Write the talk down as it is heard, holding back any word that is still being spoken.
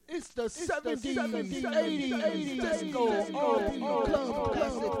the 70s, 80s, disco, R&B, club,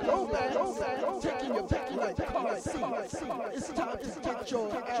 classic, throwback, taking you back like car seats. It's time to get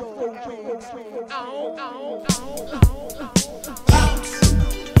your Afro wings.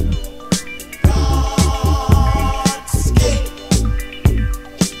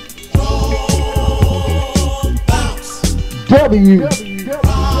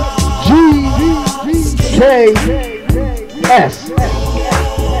 WGKS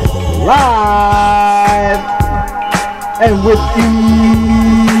live and with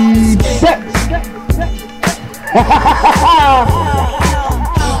effects.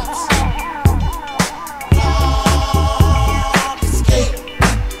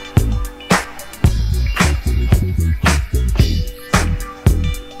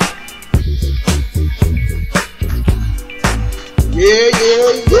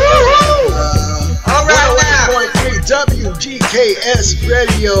 All right now. WGKS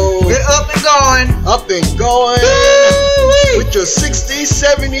Radio. We're up and going. Up and going. Woo-wee. With your 60s,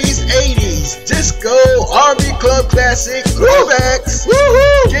 70s, 80s. Disco, R&B club classic, throwbacks.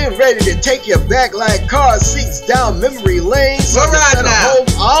 Woo-hoo. Getting ready to take you back like car seats down memory lane. So All you right better now. hold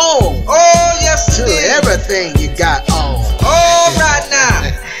on Oh, yes, to indeed. everything you got on. All right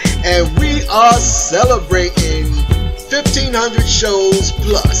now. And we are celebrating 1,500 shows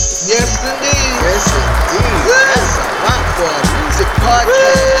plus. Yes, indeed. Yes, indeed. Woo. That's a lot for a music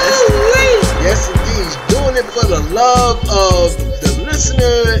podcast. Woo-wee. Yes, indeed. Doing it for the love of the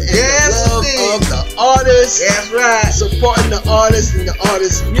listener and Yes, the love indeed. of the artist. That's right. Supporting the artist and the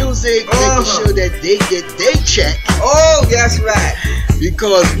artist's music, making sure that they get their check. Oh, that's right.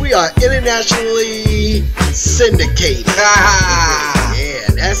 Because we are internationally syndicated. Ah. Yeah,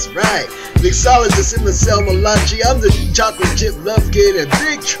 that's right. Mixologist in the Selma Malachi. I'm the chocolate chip love kid, and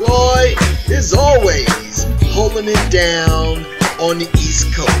Big Troy is always holding it down on the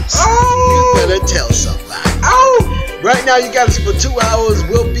East Coast. Oh. You better tell somebody. Oh. Right now, you got us for 2 hours.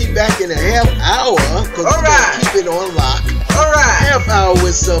 We'll be back in a half hour because we're All right. gonna keep it on lock. All right. Half hour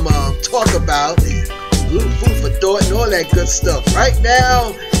with some talk about and little food for thought and all that good stuff. Right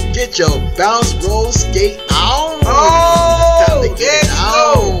now, get your bounce, roll, skate on. Oh, Time to get there it you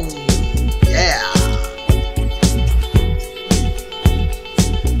go. on. Yeah.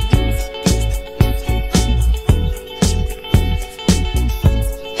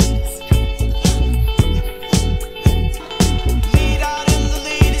 Lead out in the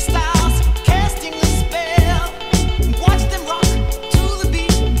latest styles, casting a spell. Watch them rock to the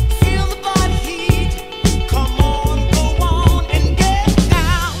beat, feel the body heat. Come on, go on and get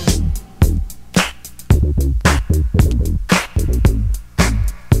down.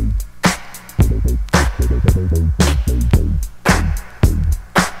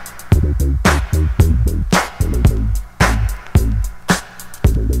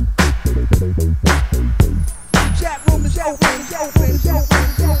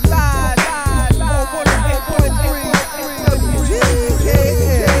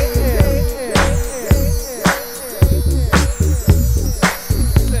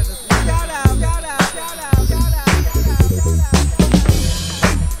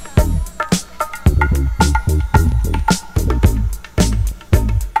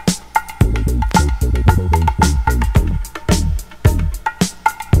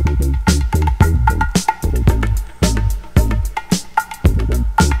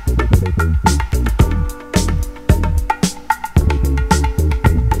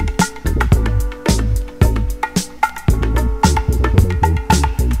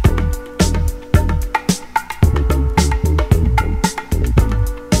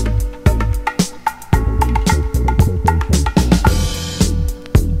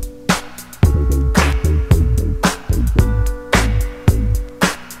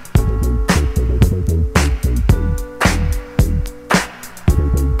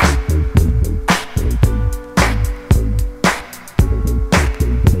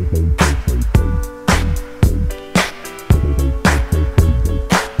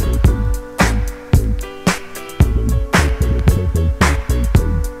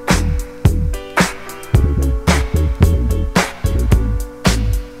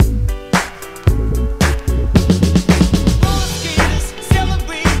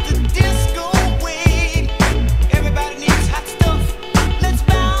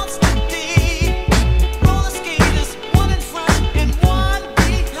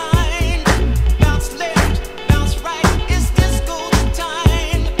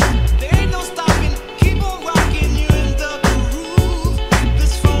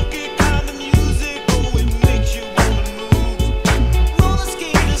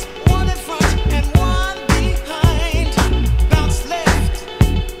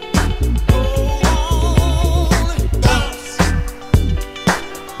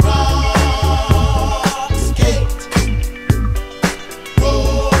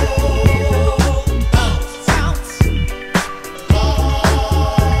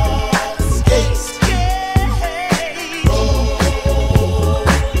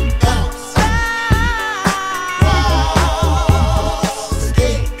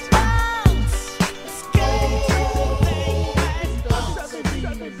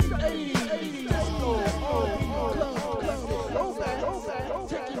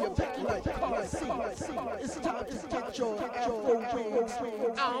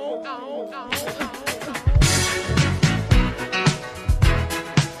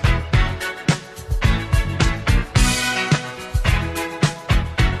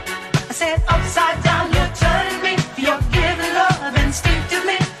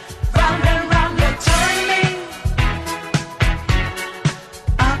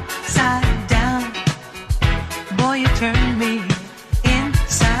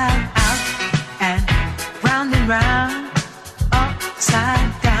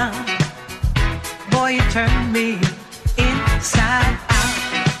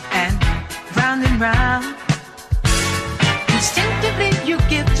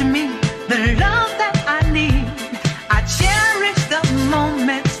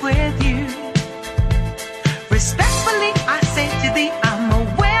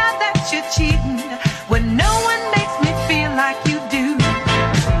 you're cheating when no one makes me feel like you do.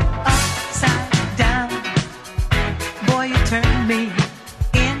 Upside down, boy, you turn me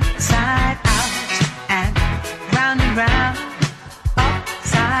inside out and round,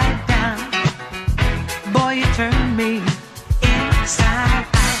 upside down. Boy, you turn me inside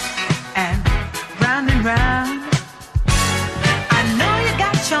out and round. I know you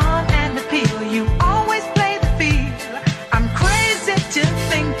got charm and appeal, you always play the field. I'm crazy to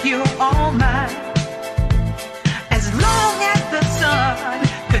think you're all mine. As long as the sun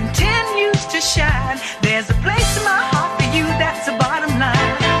continues to shine, there's a place in my heart for you, that's the bottom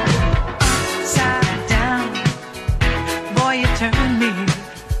line. Upside down, boy, you turn me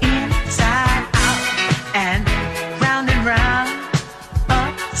inside out and round,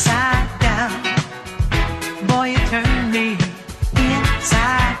 upside down. Boy, you turn me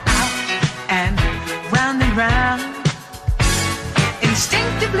inside out and round.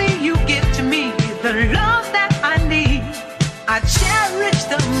 Instinctively you give to me the love that I need. I cherish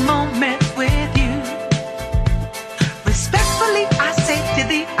the moment with you. Respectfully I say to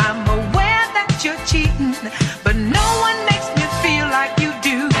thee, I'm aware that you're cheating, but no one makes me feel like you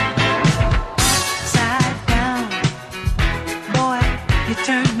do. Upside down, boy, you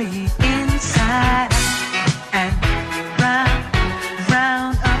turn me inside and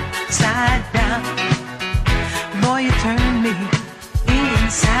round, upside down. Boy, you turn me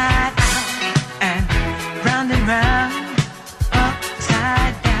inside out and round,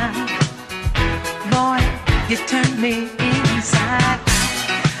 upside down. Boy, you turn me inside out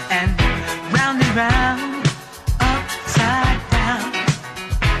and round, upside down.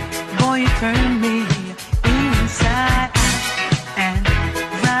 Boy, you turn me inside out and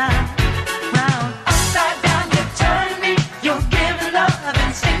round, upside down. You turn me, you're giving love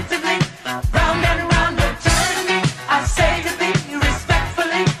instinctively. Round and round, you're turning me. I say to thee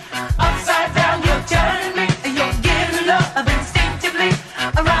respectfully, upside down, you're turning me. You're giving love instinctively.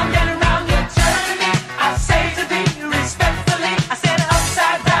 Around and around, you're turning me. I say to thee respectfully, I said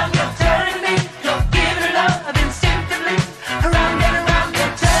upside down, you're turning me. You're giving love instinctively. Around and around,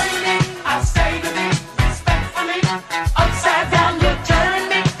 you're turning me. I say to thee respectfully, upside down, you're turning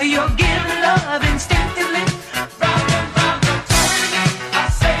me. You're giving love instinctively. Round and round, you're turning me. I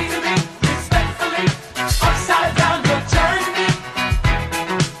say to thee respectfully, upside down, you're turning me.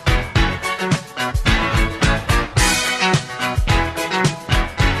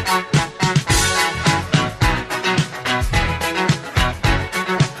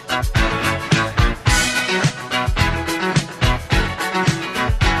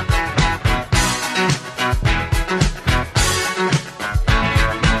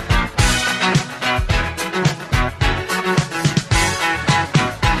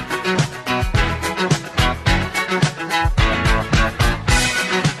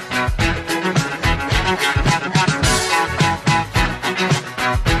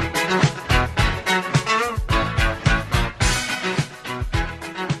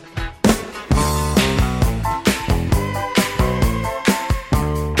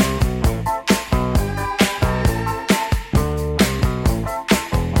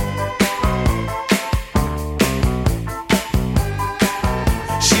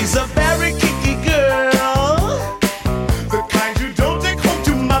 She's a very kinky girl, the kind you don't take home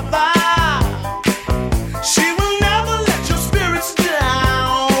to mother. She will never let your spirits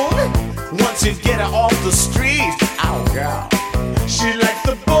down once you get her off the street. Oh, girl. She likes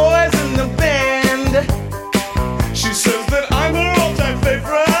the boys in the band. She says that I'm her all-time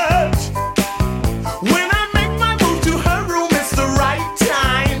favorite. When I make my move to her room, it's the right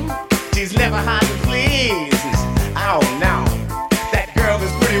time. She's never hard to please. Oh, no. That girl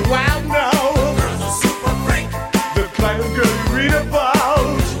is pretty wild now. Girl's a super freak. The kind of girl you read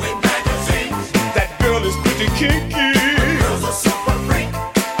about in magazines. That girl is pretty kinky. Girl's a super freak.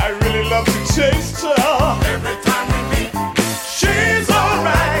 I really love to taste her. Every time we meet, she's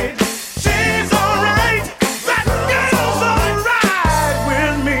alright. She's alright. That girl's alright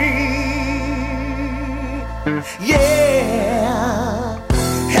with me. Yeah.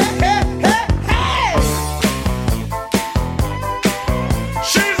 Hey, hey, hey, hey.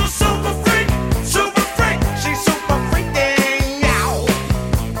 She's a super freak, she's super freaking out.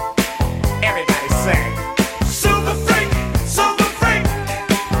 Everybody sing. Super freak,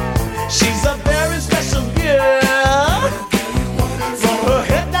 she's a very special girl. From her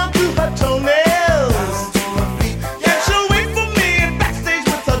head down to her toenails. Yeah, she'll wait for me in backstage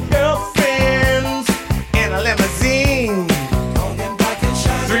with her girlfriends in a limousine.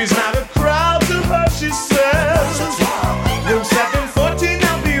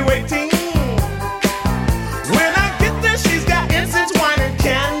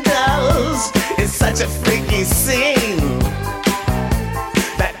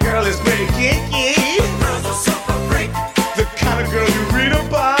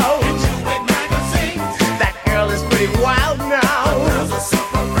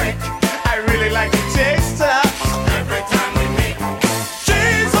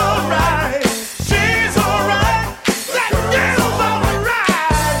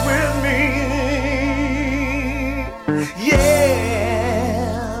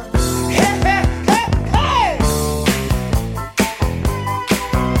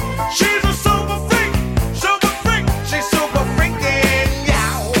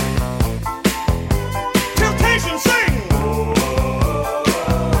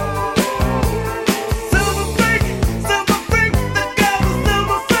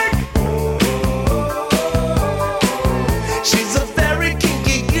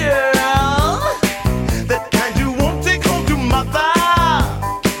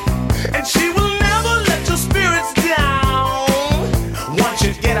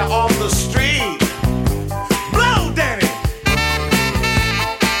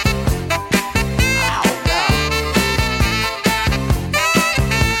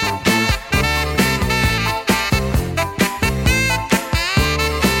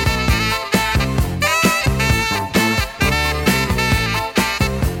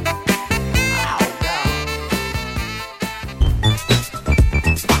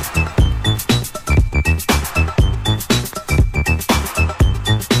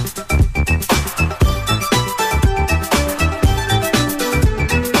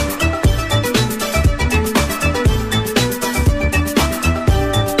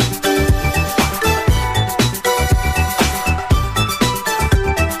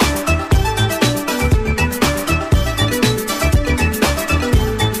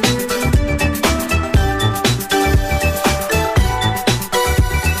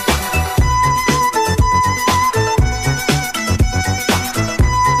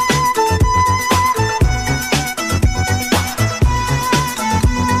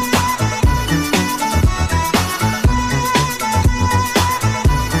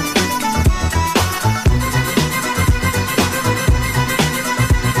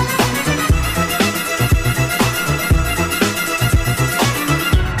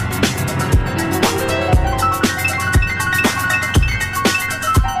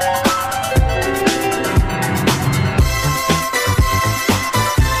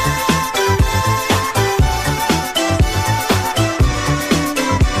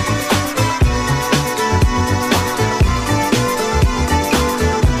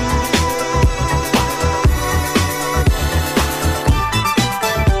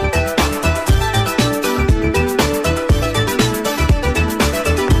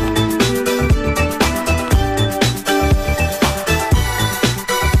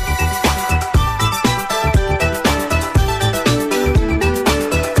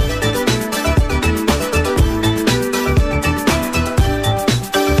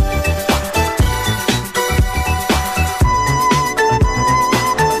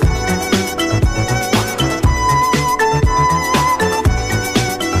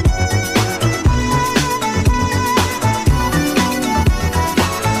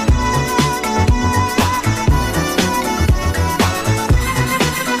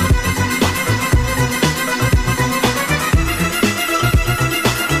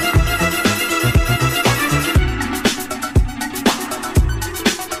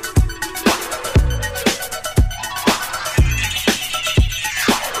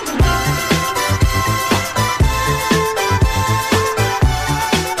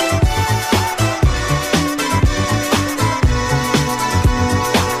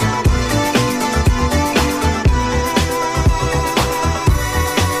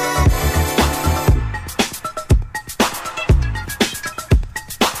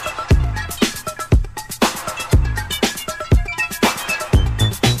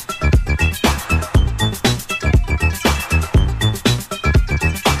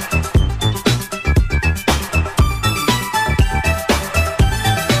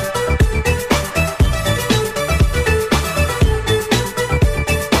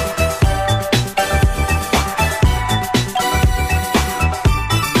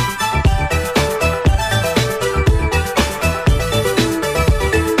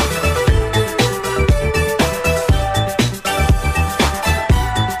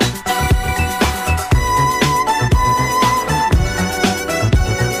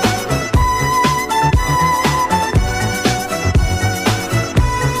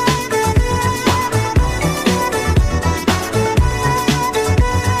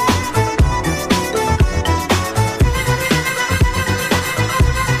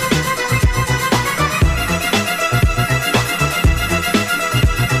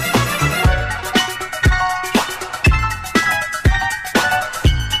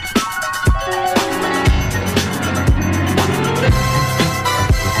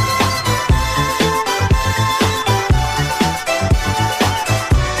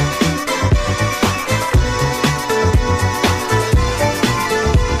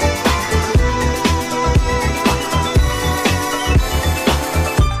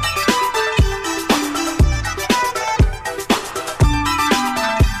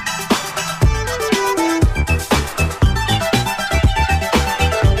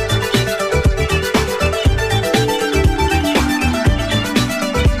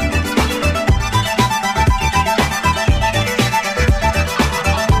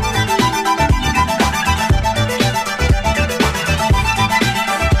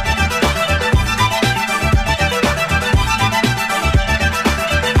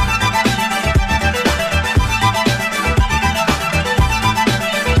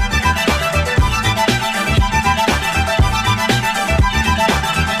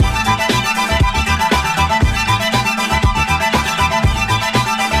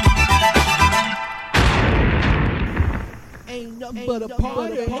 but a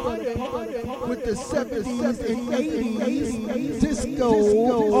party with the 70s and 80s disco,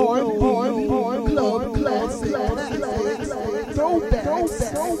 R&B, club classics,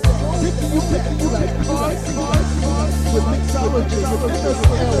 throwbacks, taking you back like car seats with mixologist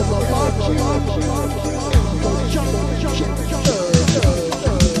and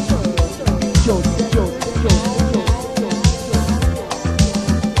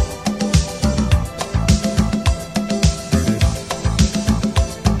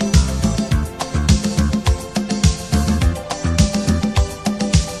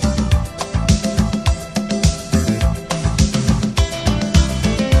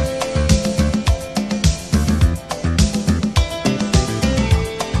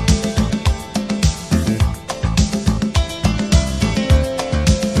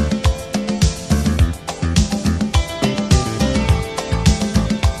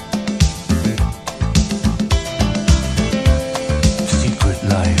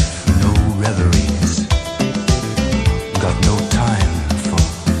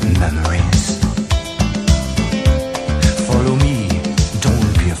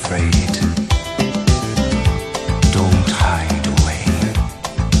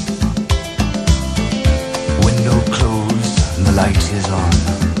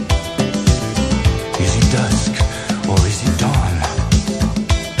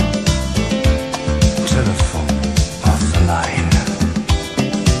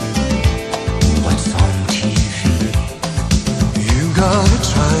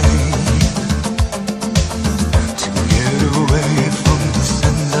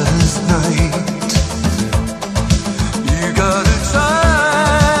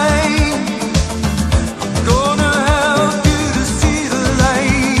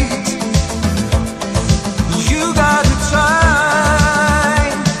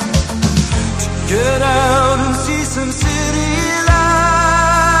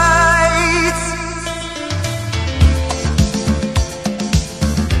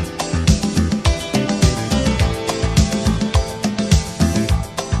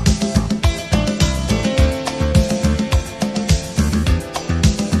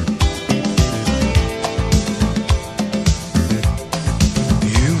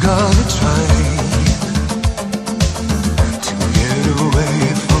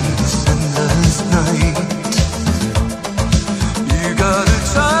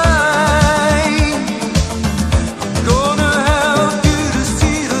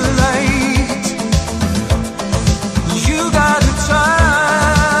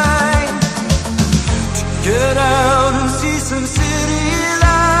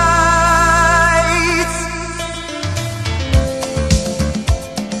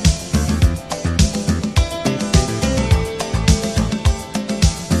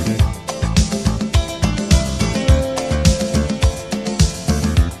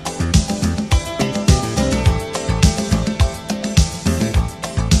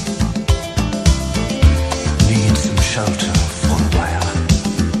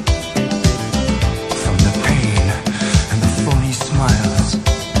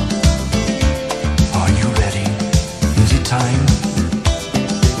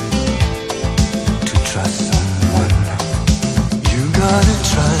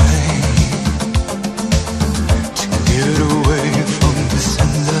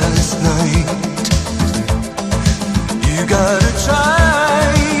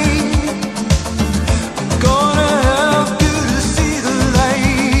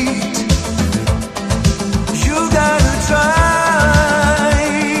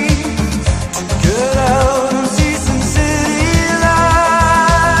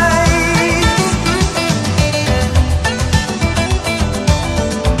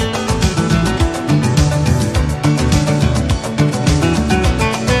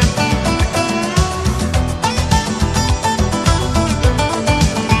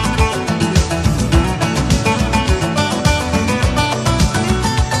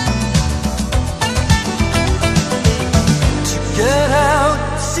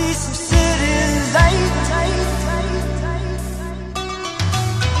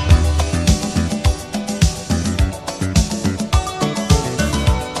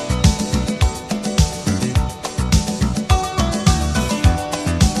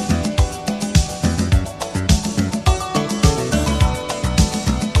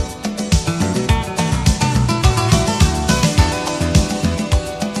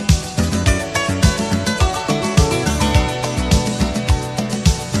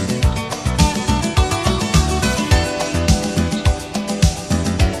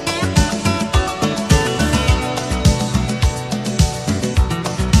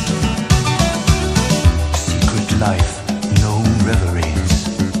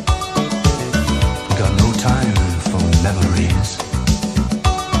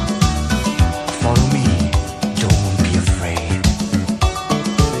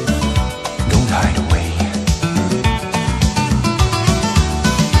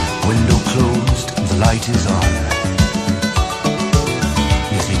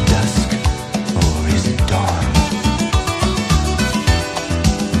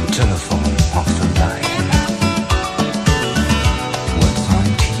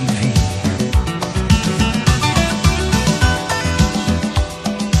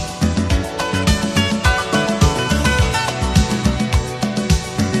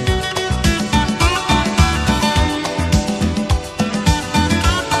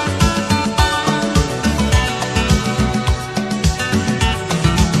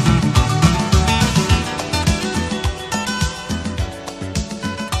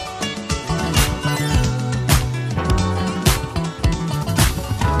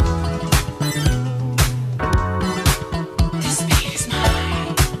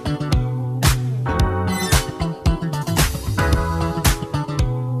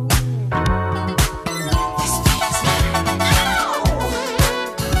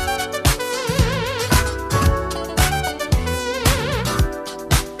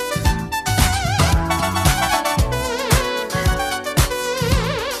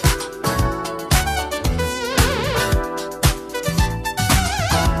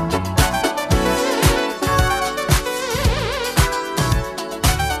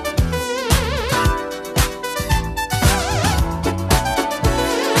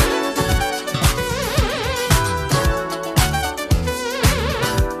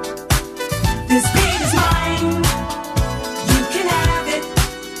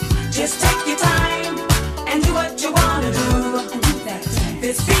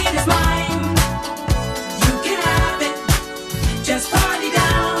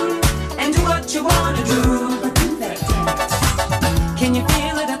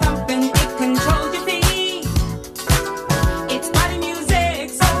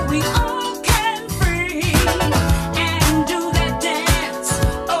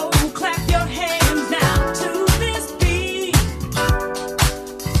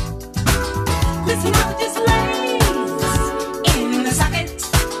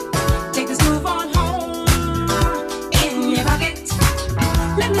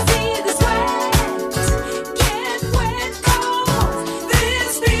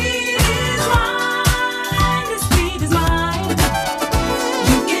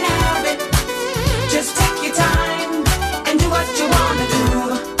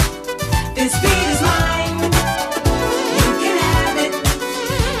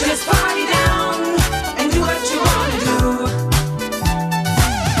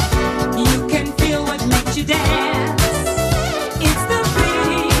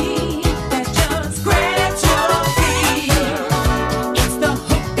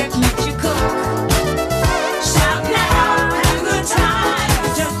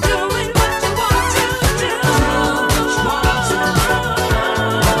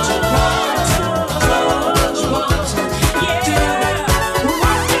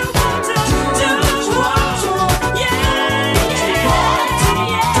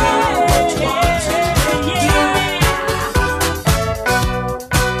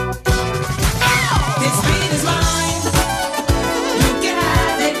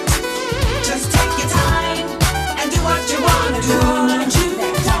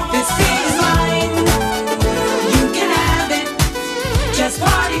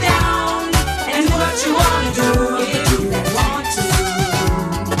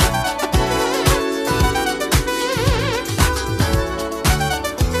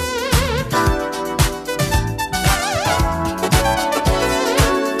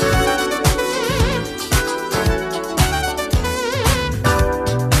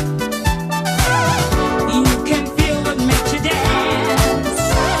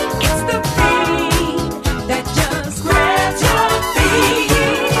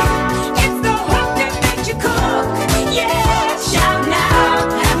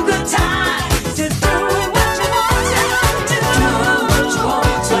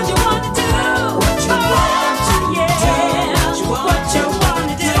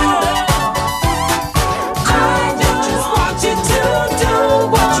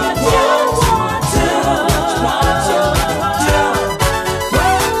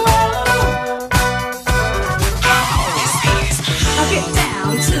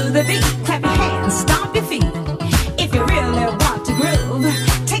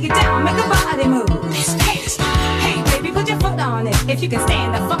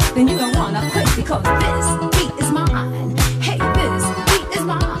have fun, then you don't wanna quit because this beat is mine. Hey, this beat is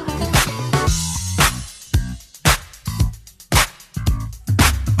mine.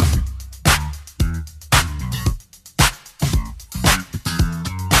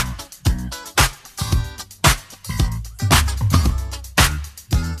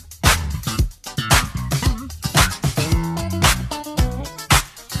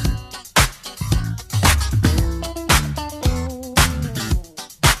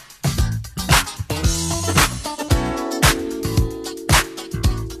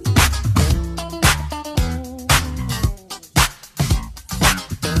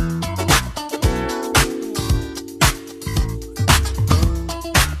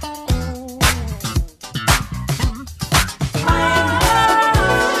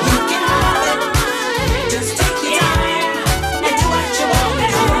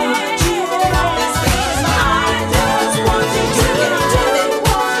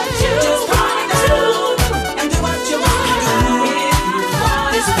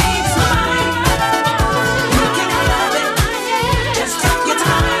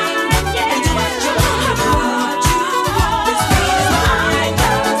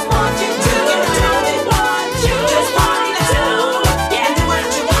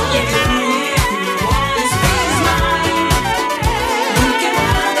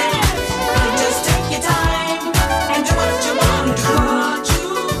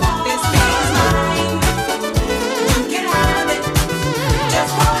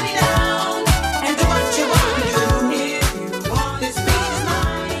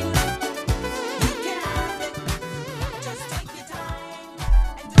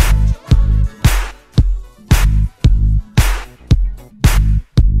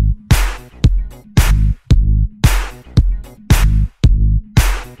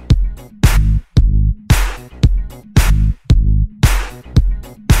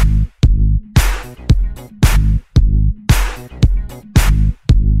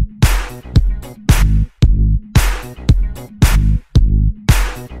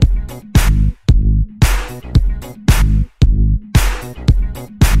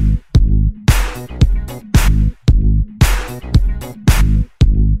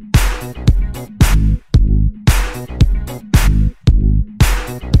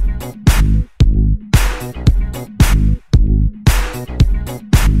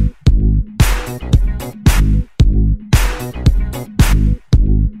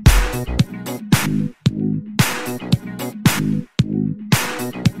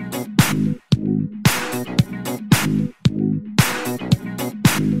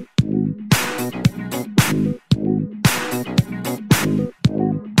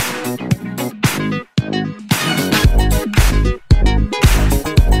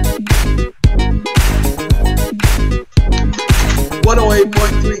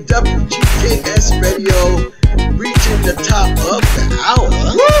 WGKS Radio, reaching the top of the hour.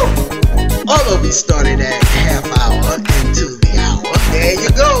 Woo! Although we started at half hour into the hour. There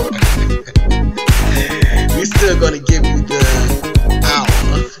you go. We're still gonna give you the hour.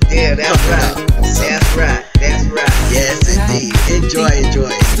 Yeah, that's right. That's right. That's right. Yes, indeed. Enjoy it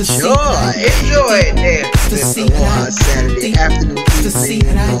there. Listen on Saturday afternoon,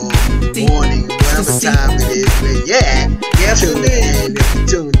 evening, or morning, whatever time it is where you're at. Yes, tune in. If you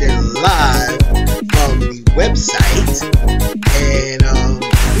tuned in live from the website. And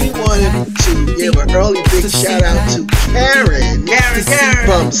we wanted to give an early big shout out to Karen.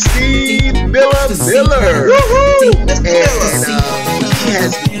 From Steve Miller. Woohoo! And he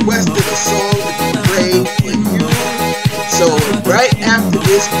has requested a song to be played for you. So right after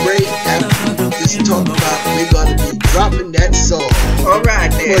this break, after this talk about, we're gonna be dropping that song. All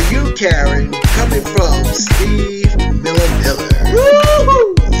right, then. For you, Karen, coming from Steve Miller.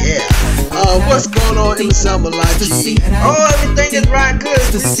 Woo! Yeah. What's going on in the summer, Malachi? Oh, everything is right good.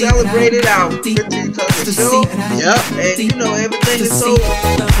 We celebrated our 15th show. Yep. And you know, everything is so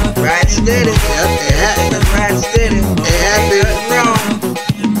right steady. Yep, it happened. Right steady.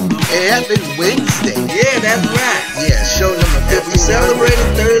 It happened Wednesday. Yeah, that's right. Yeah, show number 50. We celebrated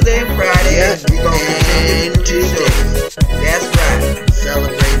Thursday and Friday. Yeah, We're going to and today. That's right.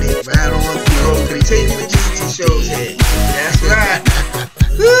 Celebrating right on through. We'll continue with these 2 shows here. That's right.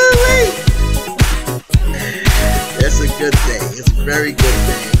 Woo-wee. That's a good thing. It's a very good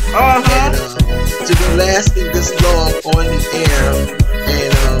thing. And to be lasting this long on the air,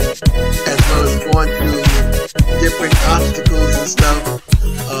 and as well as going through different obstacles and stuff,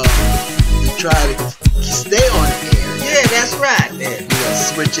 we try to stay on the air. Yeah, that's right. You know,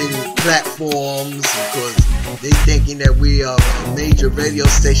 switching platforms because they thinking that we are a major radio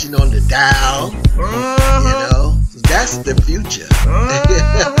station on the dial. You know, that's the future.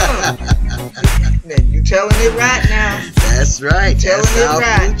 Man, you telling it right now. That's right. Telling That's it our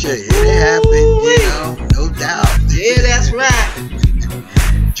right. future. It happened, no doubt. Yeah, that's right.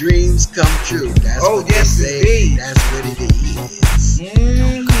 Dreams come true. That's Oh, what yes, they say. indeed. That's what it is.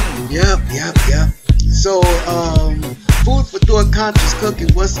 Mm-hmm. Yep. So, food for thought, conscious cooking.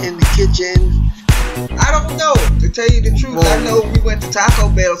 What's in the kitchen? I don't know. To tell you the truth, I know we went to Taco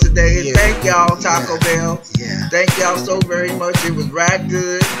Bell today. And Yeah. thank y'all, Taco Bell. Yeah. Thank y'all so very much. It was right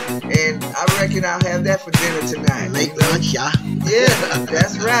good. And I reckon I'll have that for dinner tonight. Late lunch, yeah. Yeah,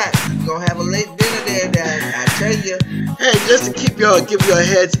 that's right. Gonna have a late dinner there, Dad. I tell you. Hey, just to give you a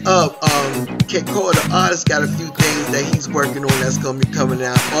heads up, Kid Cole, the artist, got a few things that he's working on that's gonna be coming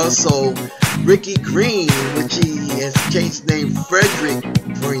out. Also, Ricky Green, which he has changed his name, Frederick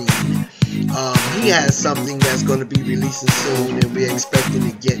Green. He has something that's going to be releasing soon, and we're expecting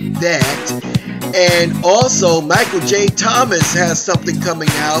to get that. And also, Michael J. Thomas has something coming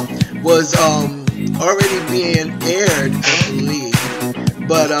out. Was already being aired, I believe.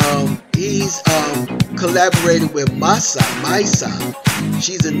 But he's collaborated with Misa.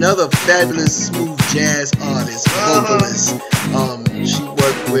 She's another fabulous smooth jazz artist, vocalist. She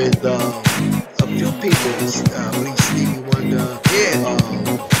worked with a few people. I believe Stevie Wonder. Yeah.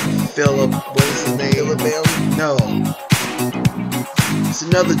 Philip, what is his name? Philip Bailey? No. It's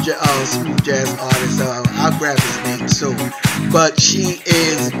another smooth jazz artist. I'll grab his name soon. But she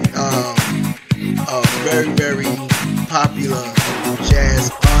is a very, very popular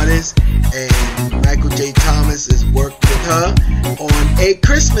jazz artist. And Michael J. Thomas has worked with her on a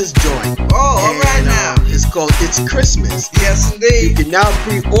Christmas joint. Oh, all right now. It's called It's Christmas. Yes, You indeed. can now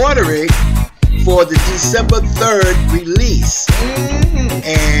pre-order it for the December 3rd release.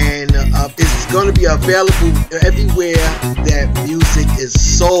 And it's going to be available everywhere that music is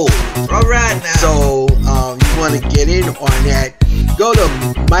sold. All right now. So you want to get in on that, go to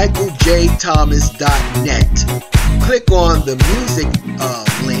michaeljthomas.net, click on the music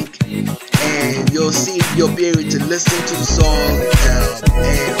link, and you'll be able to listen to the song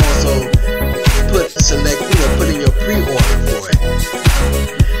and also put in your pre-order for it.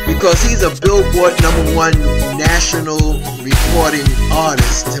 Because he's a Billboard #1 national recording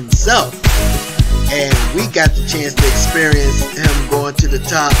artist himself. And we got the chance to experience him going to the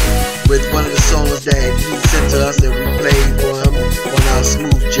top with one of the songs that he sent to us and we played for him on our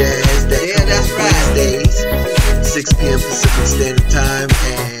smooth jazz that Yeah, comes that's on right. Wednesdays, 6 p.m. Pacific Standard Time.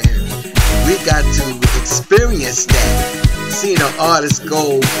 And we got to experience that. Seeing an artist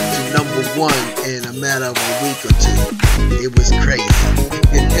go to #1 in a matter of a week or two. It was crazy.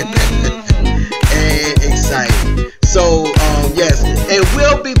 And exciting. So yes, and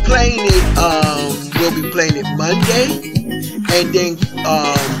we'll be playing it Monday, and then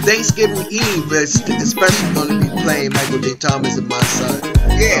Thanksgiving Eve is especially going to be playing Michael J. Thomas and my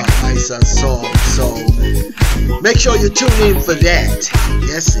son's song. So make sure you tune in for that.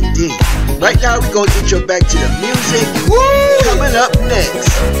 Yes, indeed. Right now we're going to get you back to the music. Woo! Coming up next,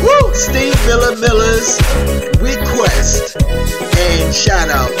 Steve Miller's request, and shout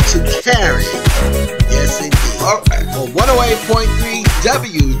out to Karen. Yes, indeed. All right. On 108.3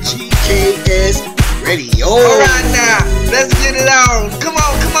 WGKS Radio. All right now. Let's get it on. Come on.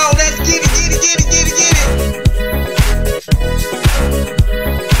 Let's get it.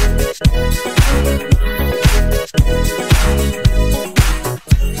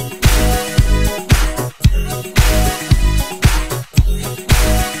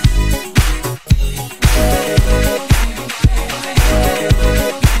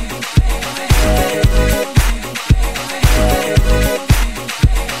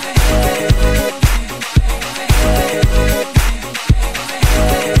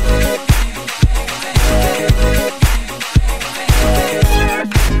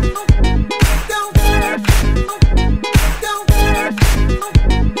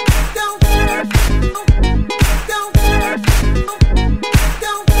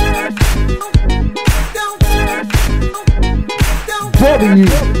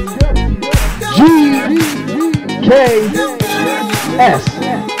 WGKS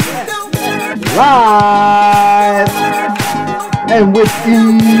live and with the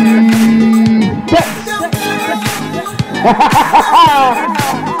best.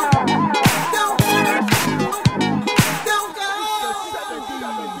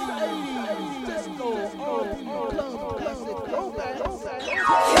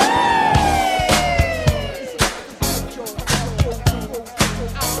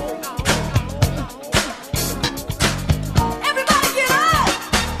 Everybody get up!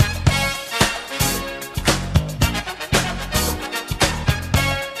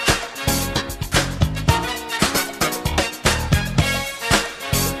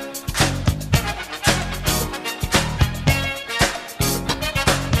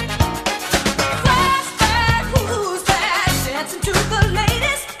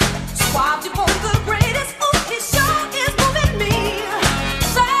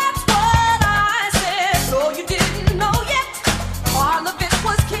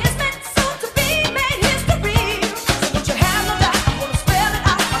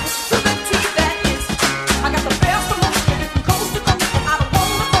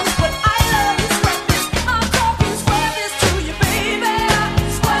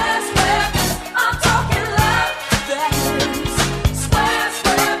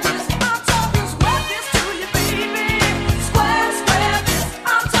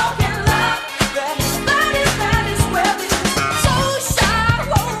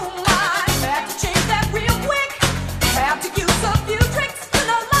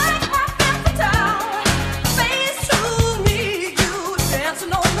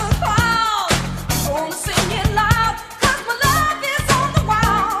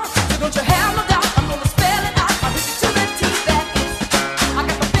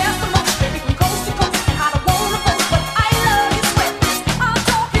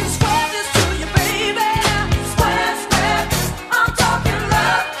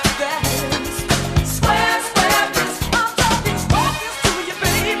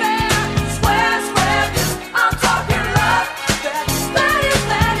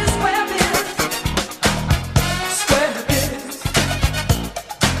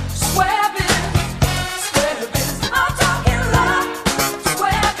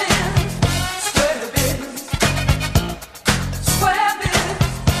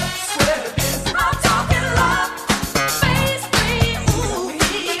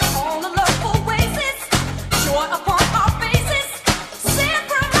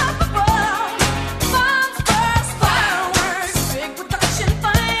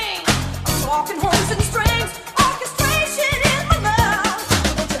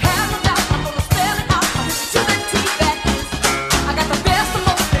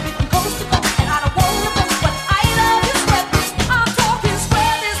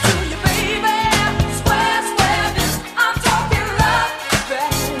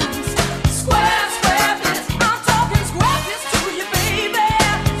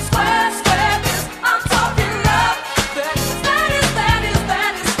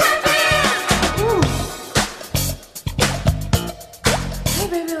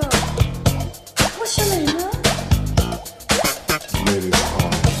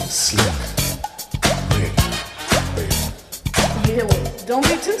 Don't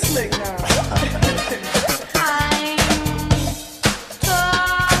be too slick now.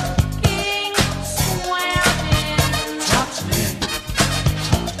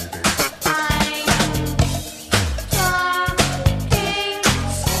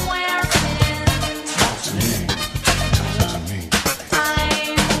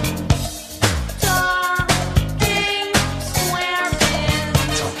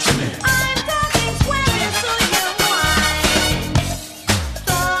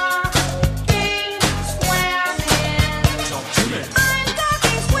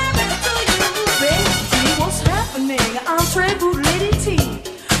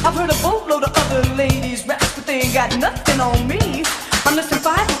 I've heard a boatload of other ladies rap, but they ain't got nothing on me. I'm less than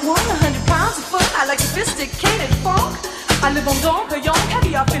 5'1", 100 pounds a foot. I like sophisticated funk. I live on Don Perignon,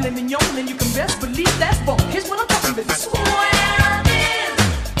 caviar, filet mignon, and you can best believe that's bone. Here's what I'm talking about: swearing,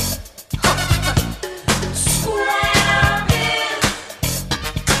 swearing.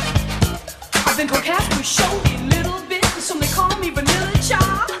 I've been coquette with showy little bit, and some they call me Vanilla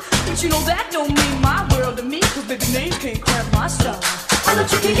Child. But you know that don't mean my world to me, 'cause baby names can't cramp my style. I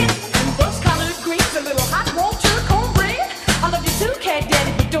love you kicking and bust collard greens, a little hot water cornbread. I love you too, cat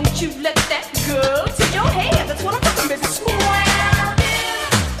daddy, but don't you let that go to your head. That's what I'm talking about. Swearing,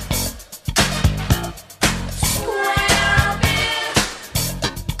 swearing.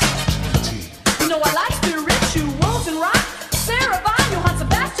 You know I like spirituals and rock. Sarah Vaughan, Johann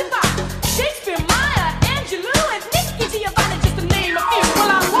Sebastian Bach, Shakespeare, Maya Angelou, and Nikki Giovanni, just to name a few.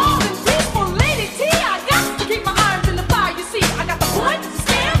 Well, I'm rolling peaceful, Lady T. I got to keep my irons in the fire. You see, I got the point, the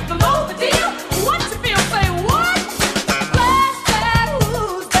stamp, the low, the deal. What you feel? Say what? Flash that,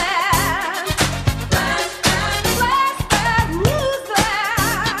 who's that? Flash that, who's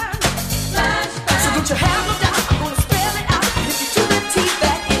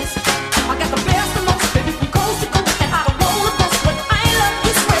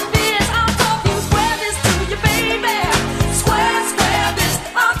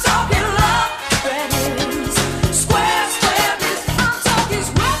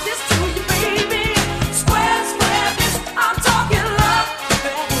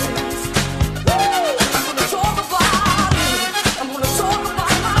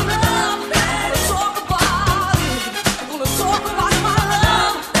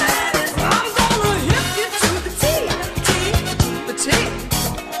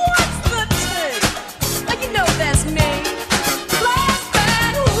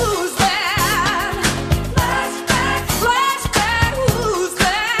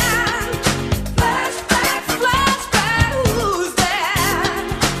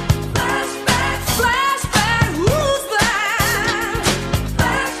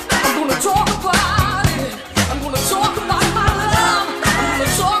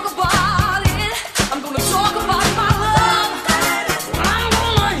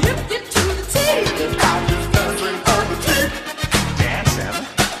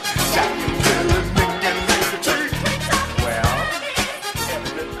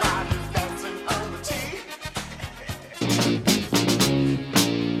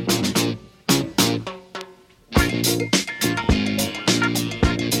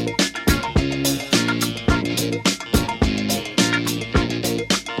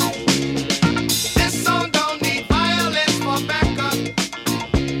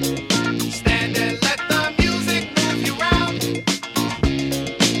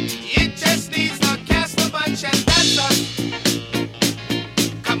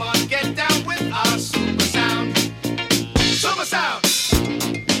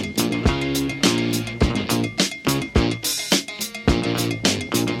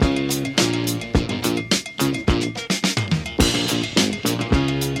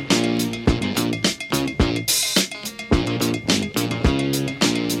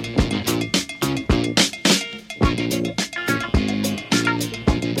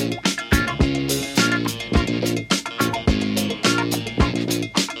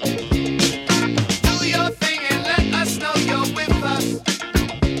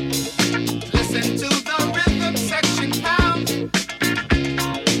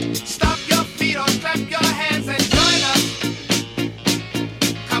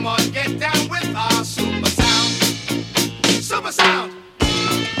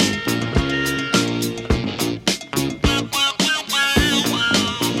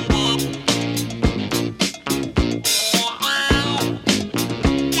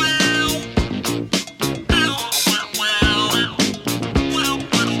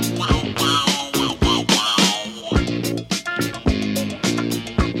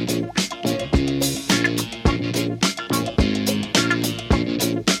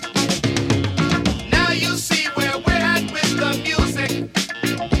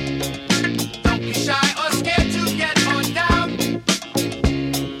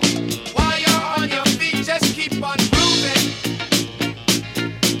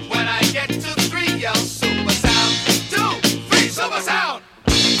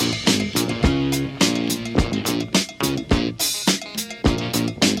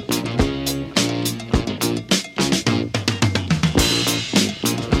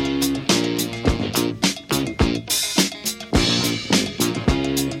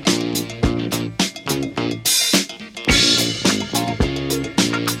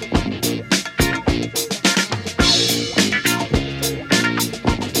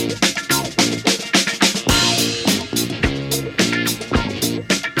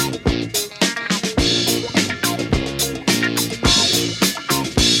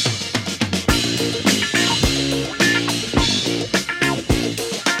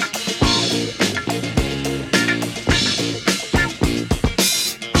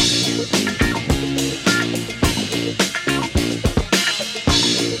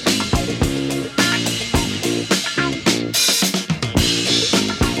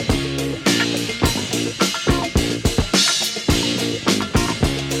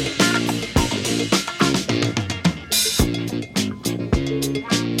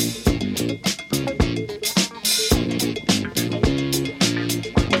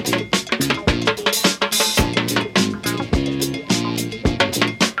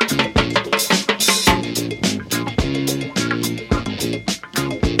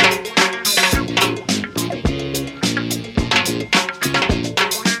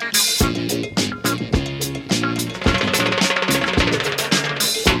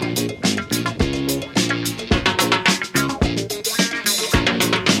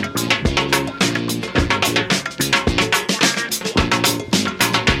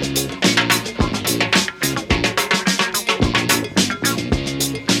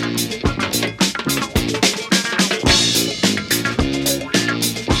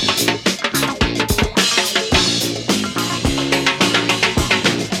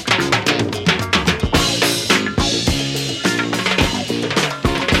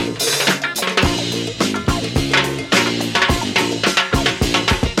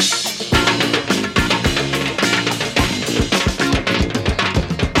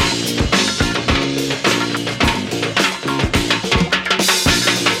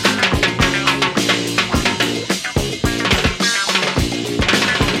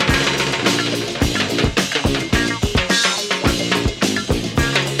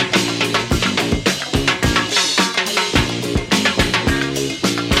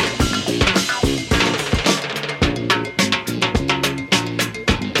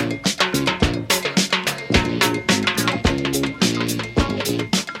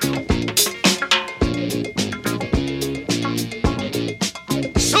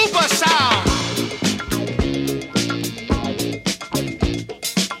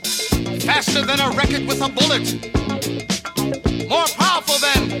bullet, more powerful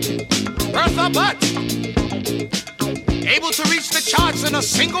than Bertha Butt, able to reach the charts in a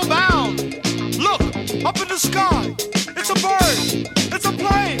single bound. Look, up in the sky, it's a bird, it's a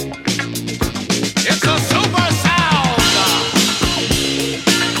plane, it's a super sound.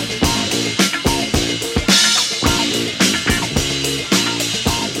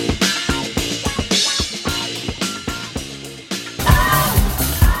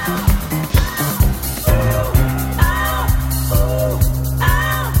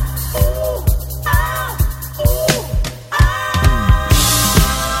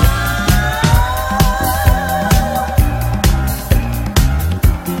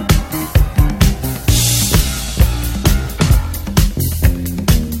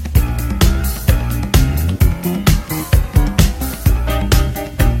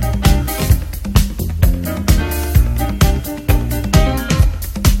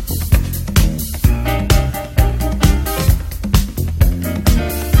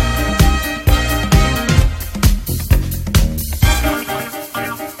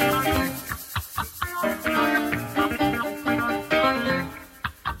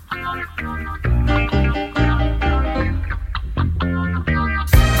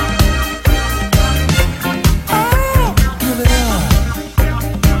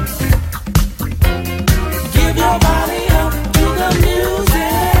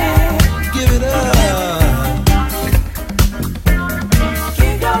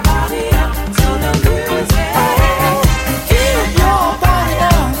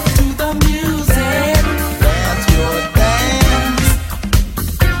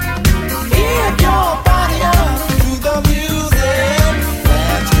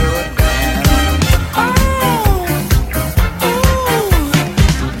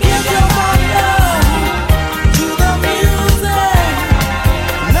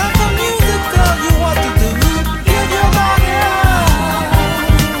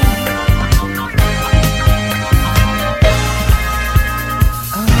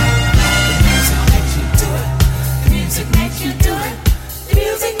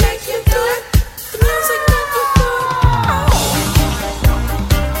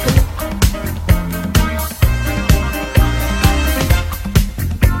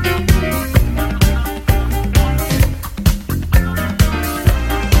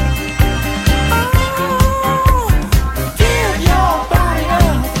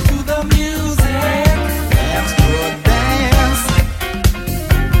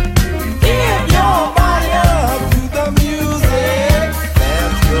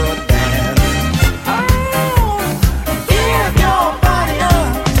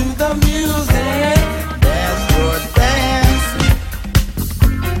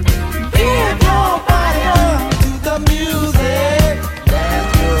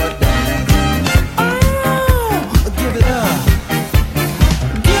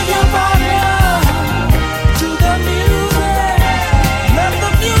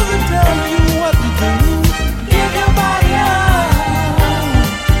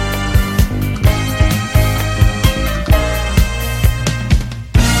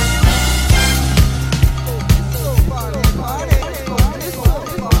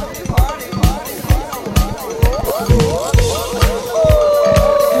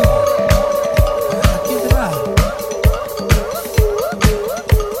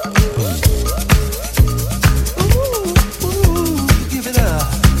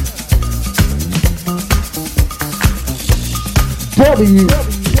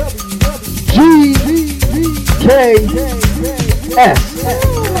 WGKS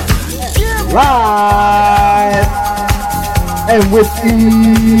live and with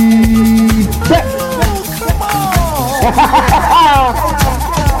effect.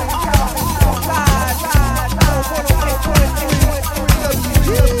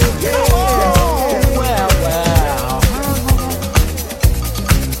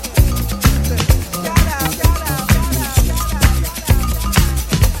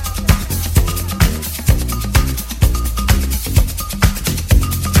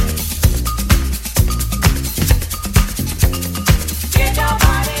 Get your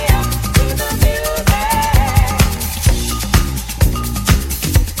body up to the music.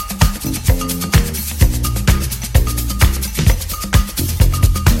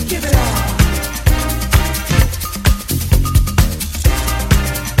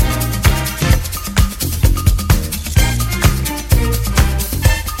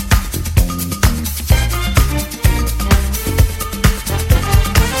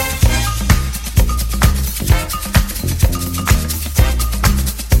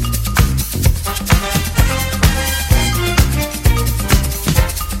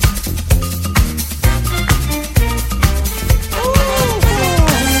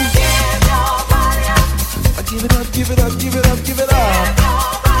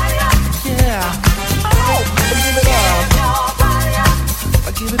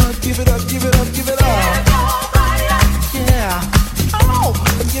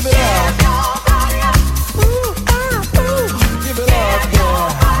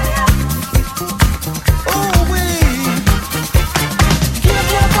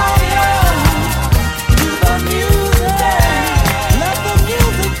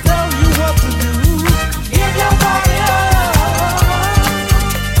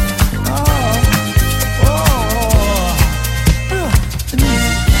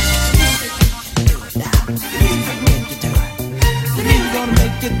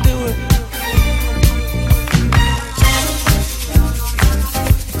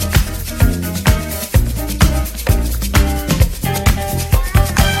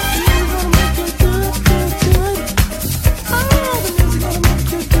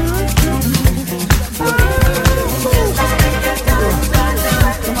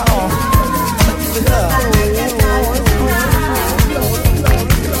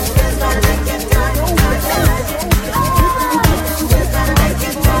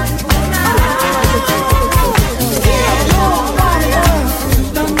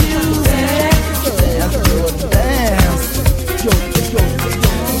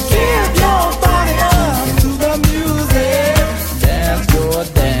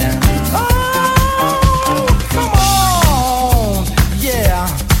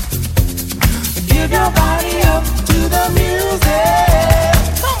 the music.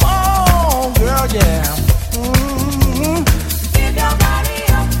 Come on, girl, yeah. Give your body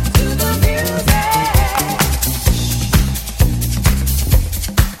up to the music.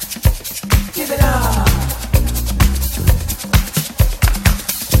 Give it up.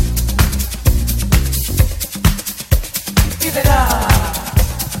 Give it up.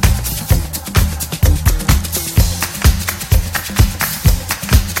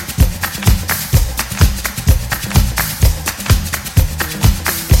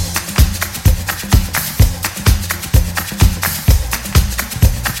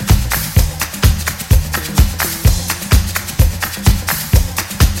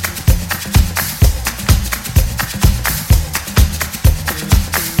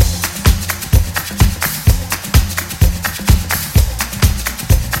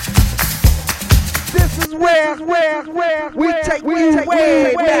 Where we take you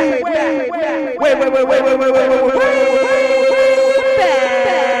way back.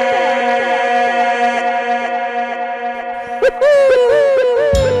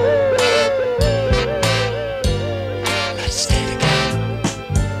 Let's stay together.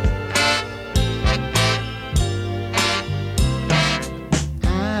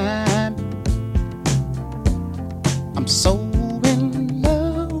 I'm so in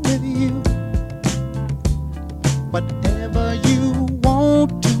love with you. Whatever you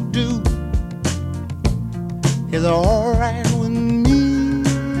want to do is alright with me.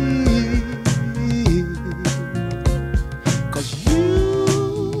 'Cause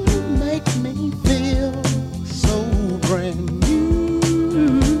you make me feel so brand new.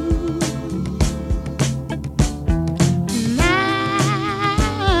 And I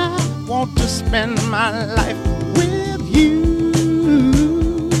want to spend my life with you.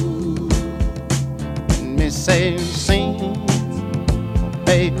 Let me say, sing,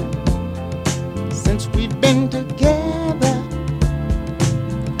 baby, since we've been together.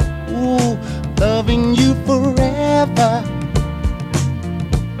 Ooh, loving you forever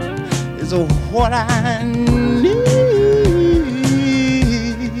is what I need.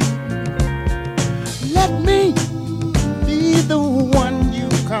 Let me be the one you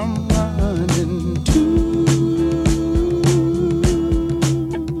come running to.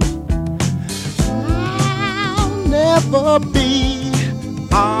 I'll never be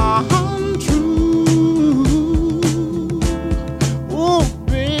untrue. Oh,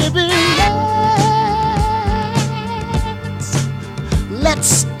 baby, let's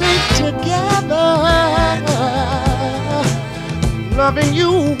stay together. Loving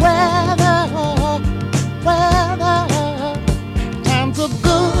you weather times are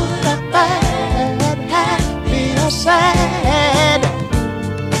good or bad, happy or sad.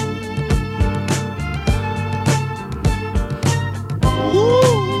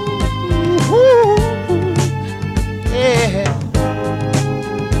 Ooh, yeah.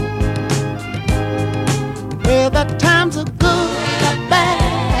 Whether times are good or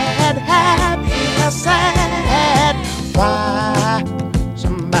bad, happy or sad.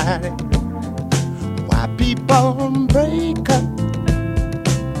 Why people break up?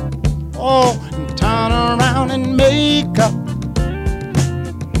 Oh, and turn around and make up.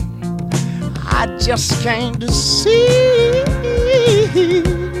 I just came to see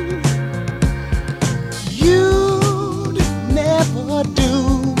you'd never do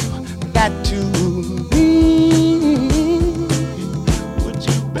that to me, would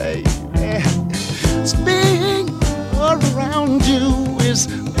you, baby? Being around you is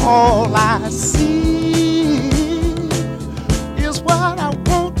all I see. Is what I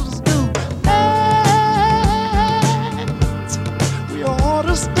want us to do. And we ought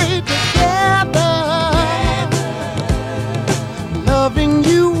to stay together, loving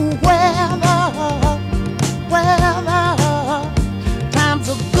you weather times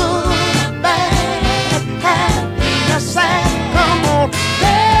are good, bad, happy or sad. Come on,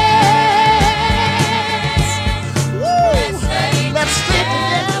 dance. Woo. Let's stay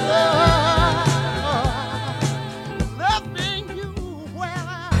together, loving you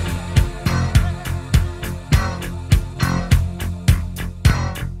weather.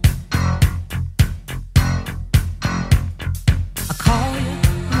 I call you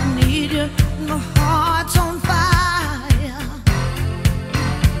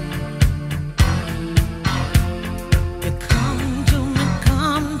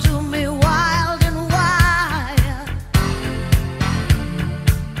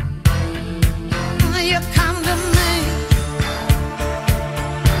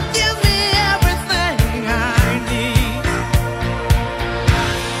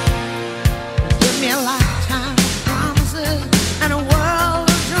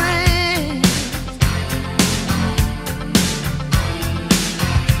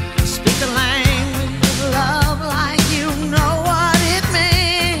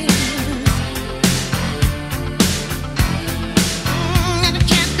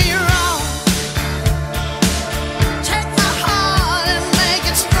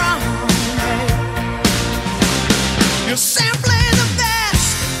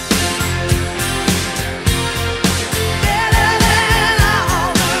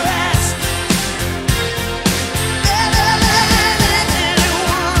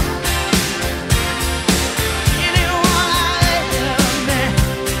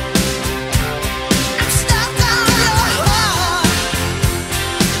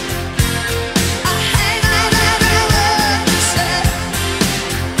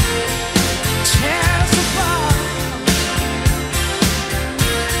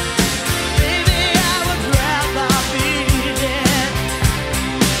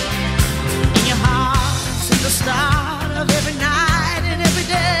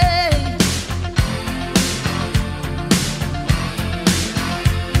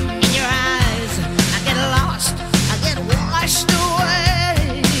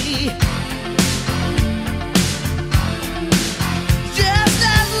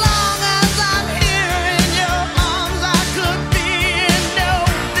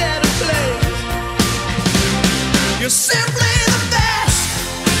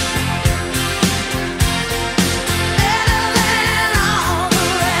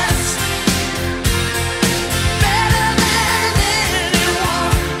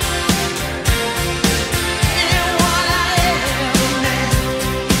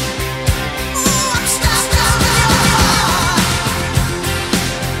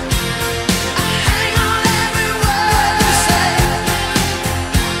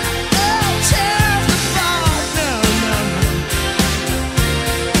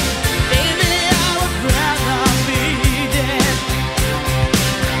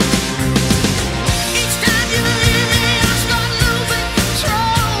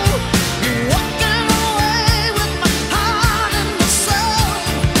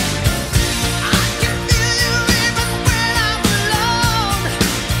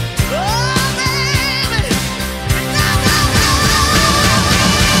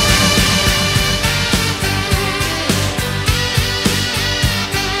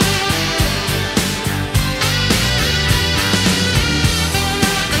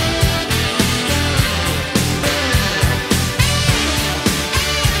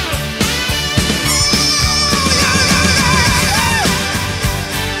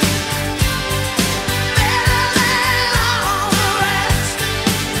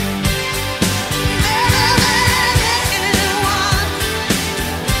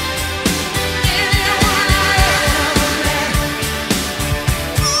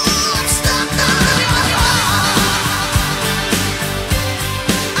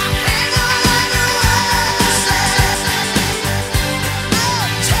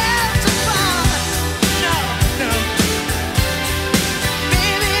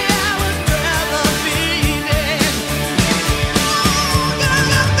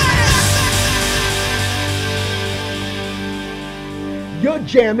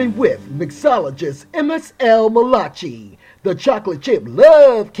jamming with mixologist MSL Malachi, the chocolate chip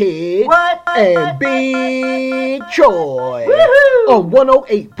love kid, and Big Troy on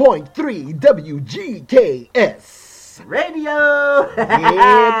 108.3 WGKS Radio.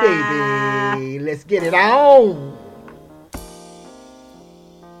 Yeah, baby. Let's get it on.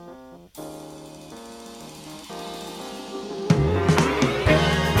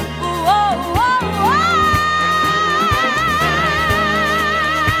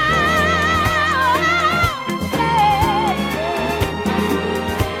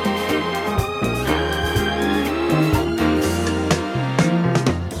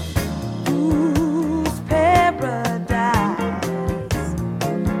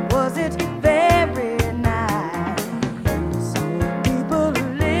 Was it very nice?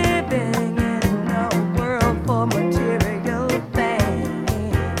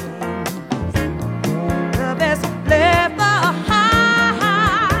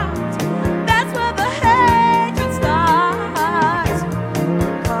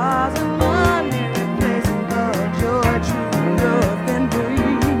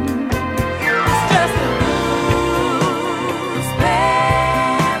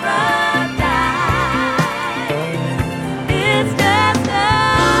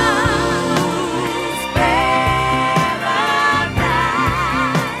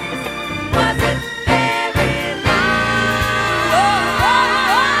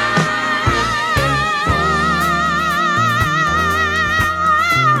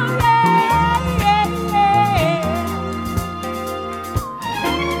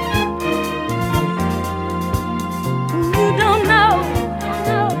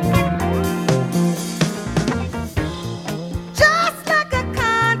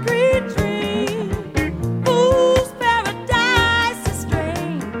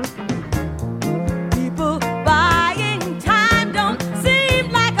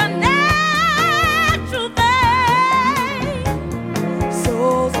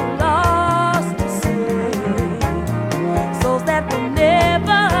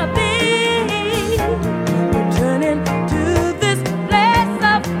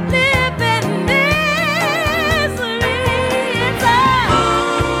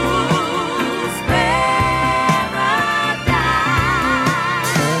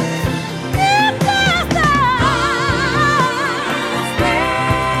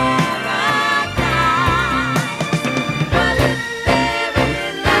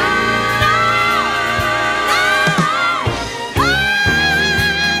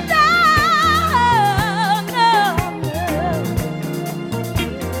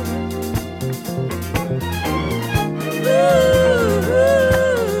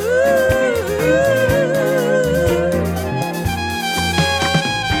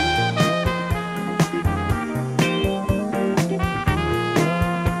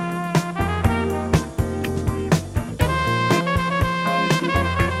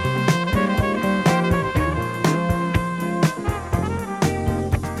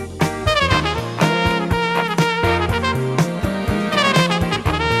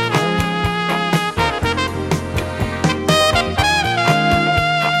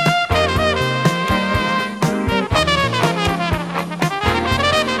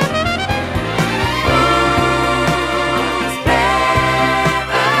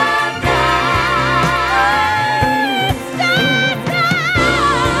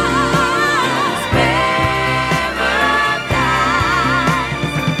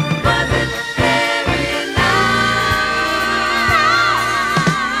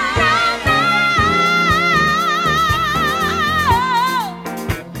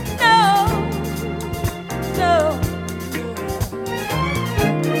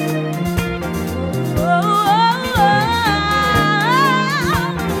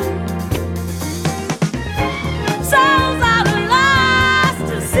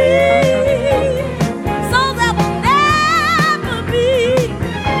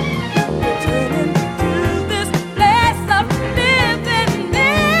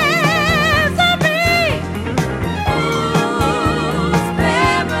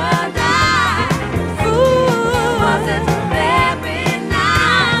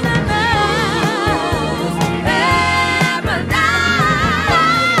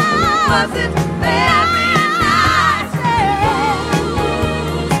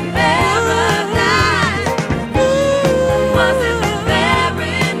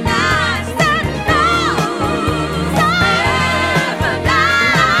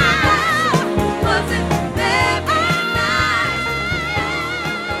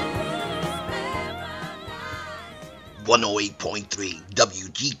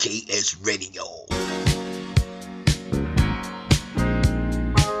 WGKS Radio.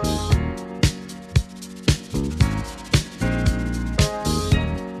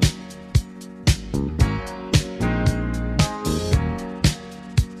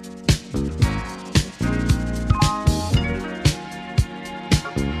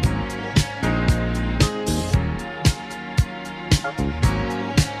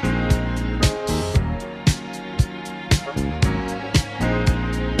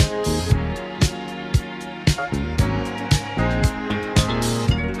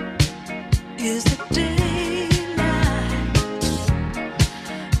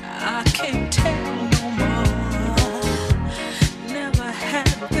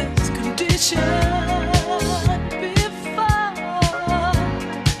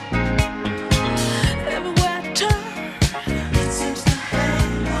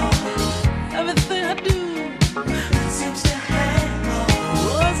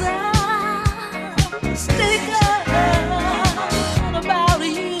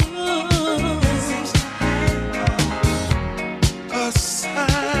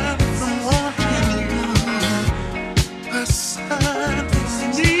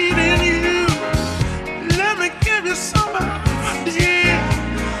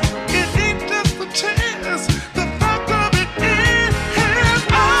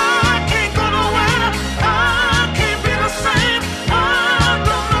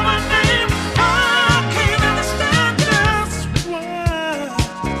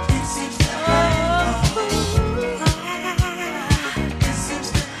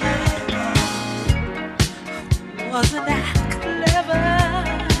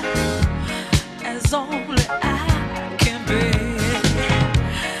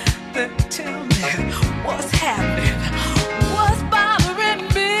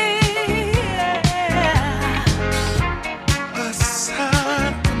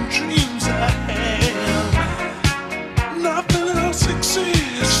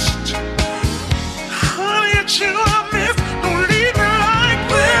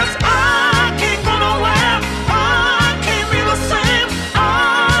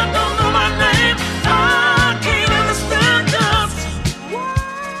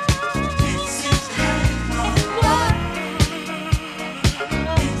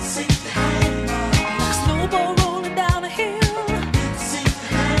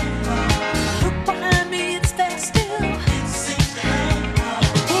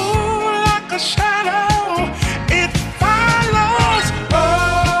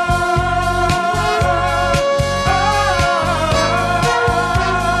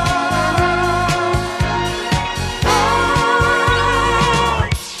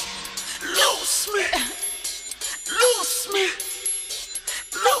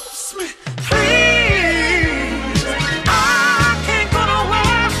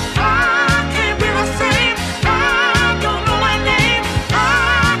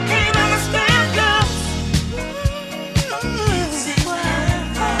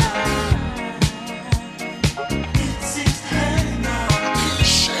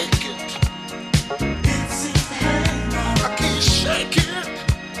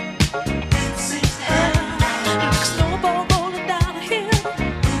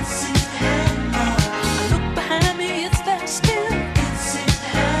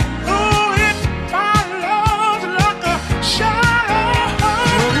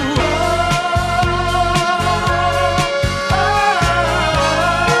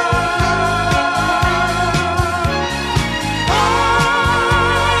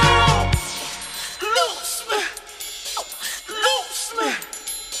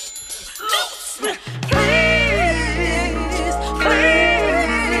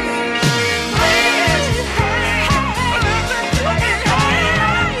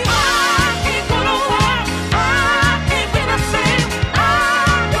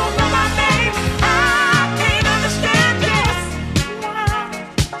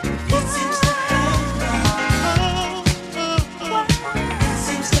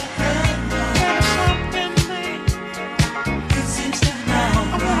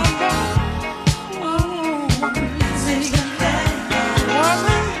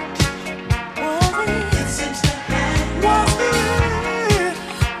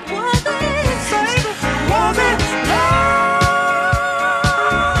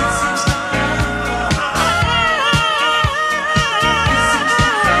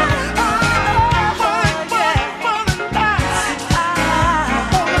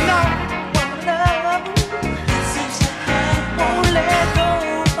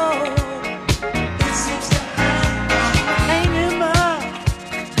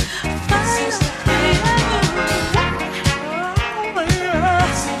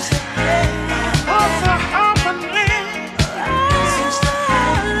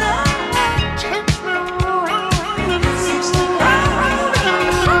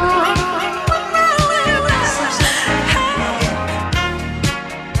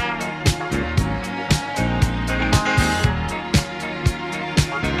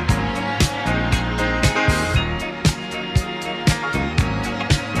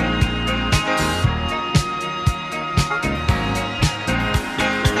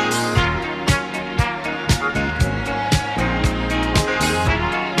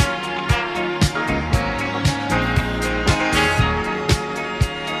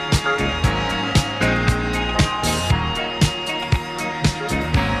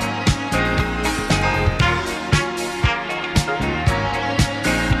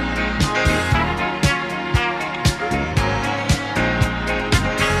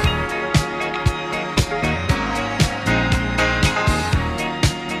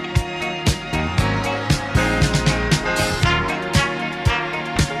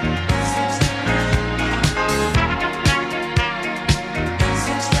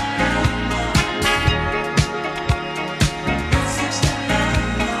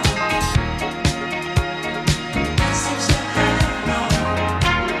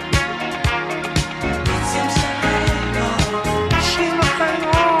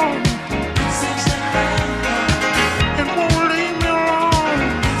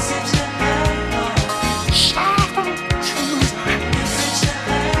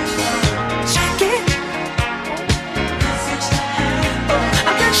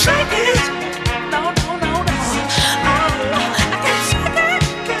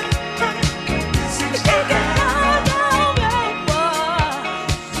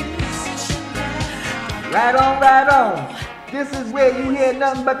 This is where you hear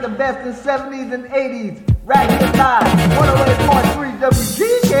nothing but the best in 70s and 80s. Right here live, 108.3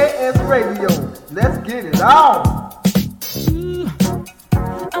 WGKS Radio. Let's get it on.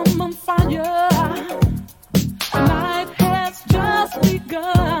 I'm on fire. Life has just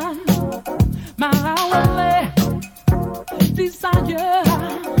begun. My only desire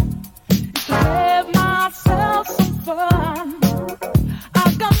is to have myself some fun.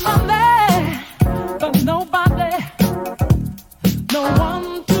 I got money, but nobody, no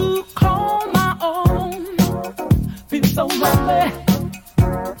one to call my own. Feel so lonely.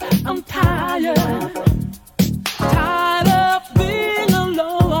 I'm tired of being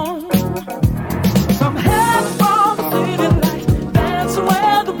alone. Some head from the city lights, dance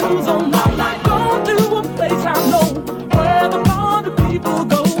where the blues on my night. Go to a place I know where the party people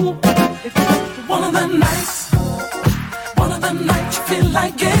go. It's just one of the nights you feel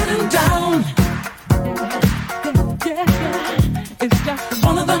like getting down. Yeah. It's just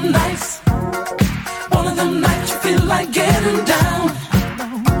one of the nights you feel like getting down.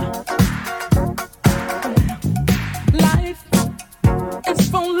 It's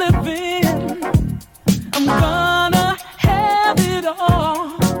for living. I'm gonna have it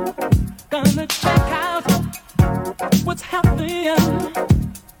all. Gonna check out what's happening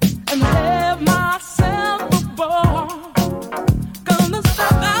and have myself a ball. Gonna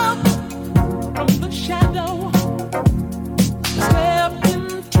step out from the shadow, step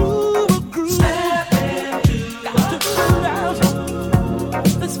into a groove. Got to put out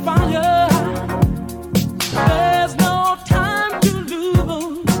this fire. There's no time to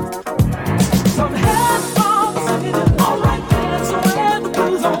lose. Some head from the city, alright, that's where the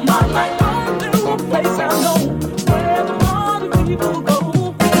blues on my life. Go to a place I know where the party people go.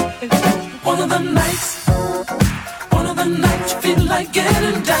 It's one of the nights you feel like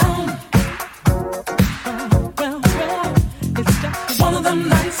getting down. Well, it's just one of them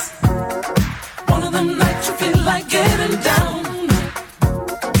nights you feel like getting down.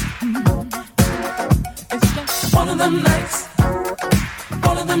 One of them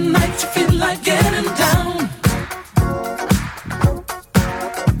nights you feel like getting down.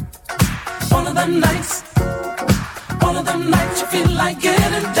 One of them nights you feel like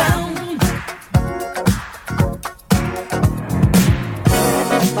getting down.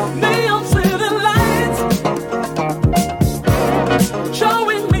 Neon city lights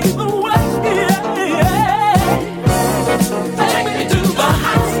showing me the way. Take me to the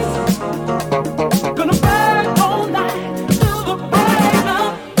house. Gonna burn all night till the break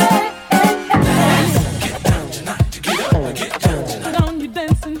of day. Get down tonight to get up, get down tonight. Put on your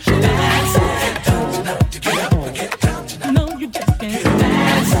dancing shoes. Get down tonight to get up, get down tonight. No, you just can't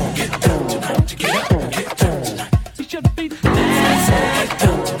dance. Get down tonight to get up, get down tonight. You should be dancing. Get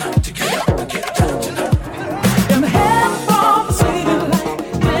down tonight to get up, get down tonight. Them head from the city light,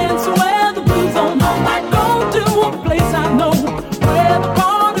 dance where the blues on all night. Go to a place I know where the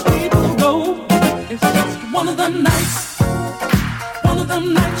party people go. It's just one of them nights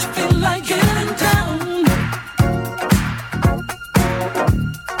you feel like getting down.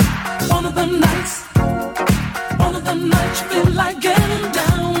 One of them nights you feel like getting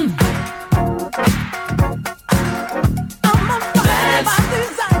down. I'm on fire by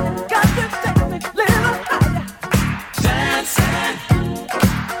desire, got to take me a little higher. Dancing.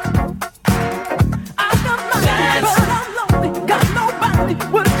 I got money, but I'm lonely, got nobody.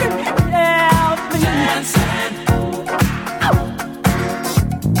 Would you help me? Dancing.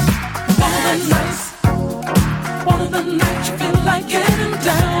 One of the nights you feel like getting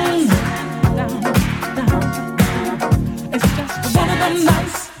down.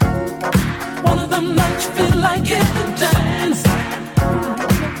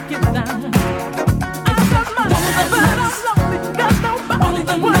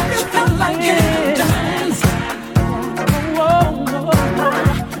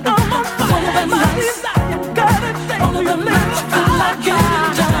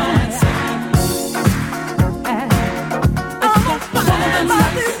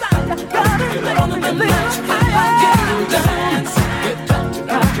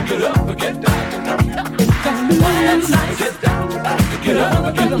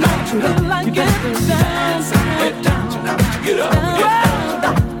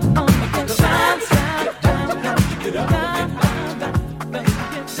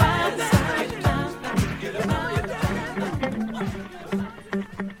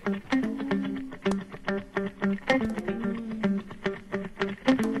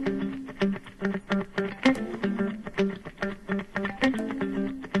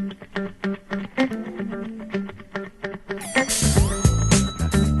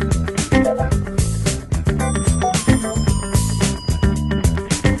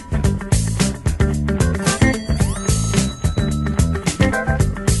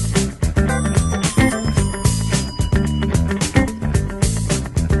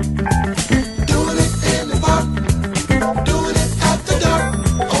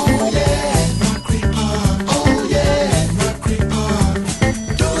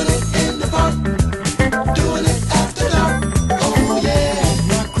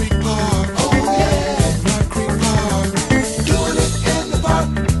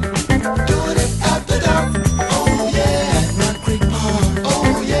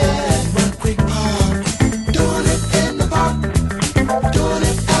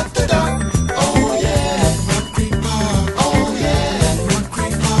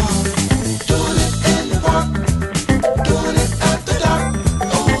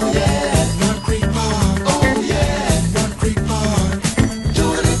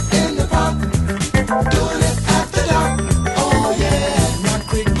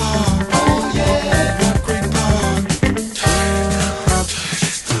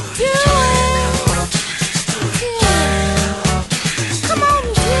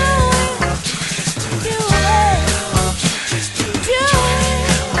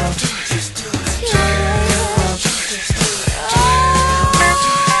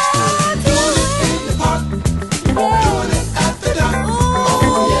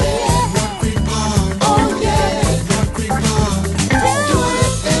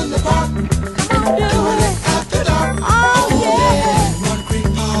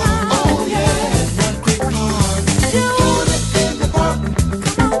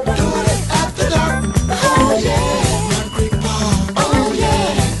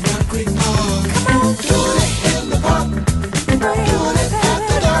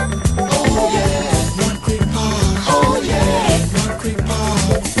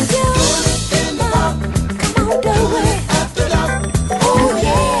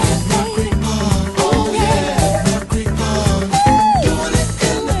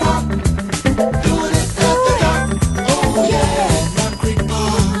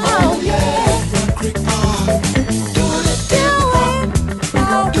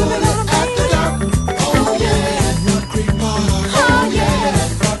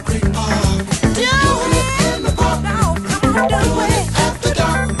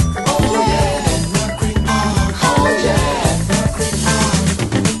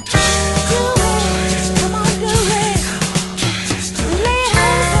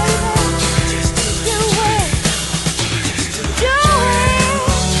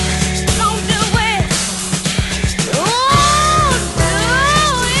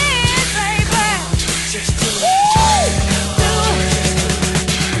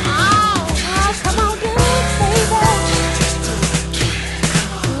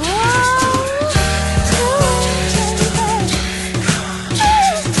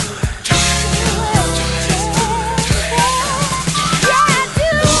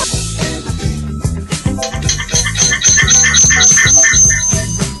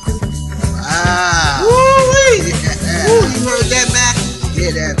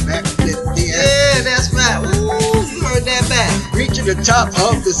 that back with the Yeah, that's right. Ooh, you heard that back. Reaching the top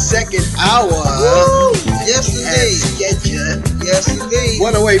of the second hour. Woo! Yes, As indeed. scheduled. Yes, indeed.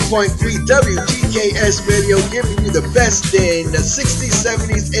 108.3 WGKS Radio, giving you the best in the 60s,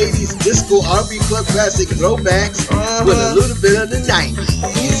 70s, 80s disco R&B club classic throwbacks with a little bit of the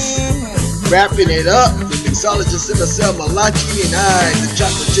 90s. Wrapping it up, the mixologist Marcel Malachi and I, the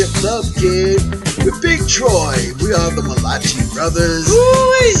chocolate chip love kid, with Big Troy. We are the Malachi brothers,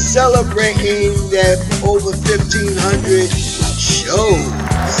 celebrating that over 1,500 shows.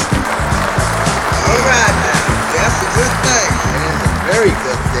 All right now. That's a good thing. Very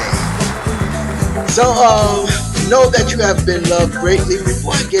good thing. So, know that you have been loved greatly.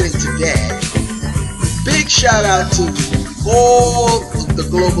 Before I get into that, big shout out to all of the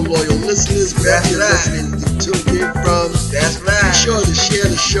global loyal listeners, wherever you're listening to tune in from. That's right. Be sure to share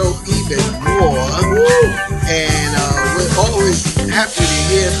the show even more. And we're always happy to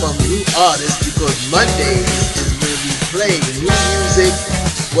hear from new artists, because Mondays is when we play new music,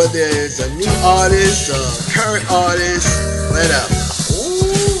 whether it's a new artist, a current artist, whatever.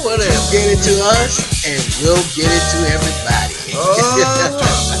 Ooh, whatever. Get it to us, and we'll get it to everybody.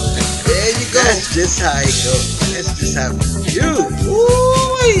 There you go. That's just how it goes. That's just how we do.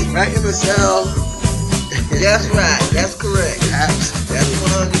 Ooh-wee. Right, MSL? That's right. That's correct. Absolutely. That's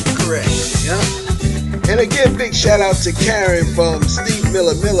 100% correct. Yep. And again, big shout out to Karen from Steve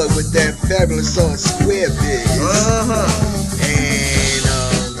Miller with that fabulous song Square Biz.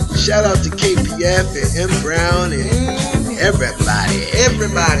 And shout out to KPF and M Brown and everybody.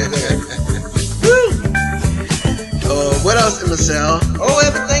 Everybody there. What else, MSL? Oh,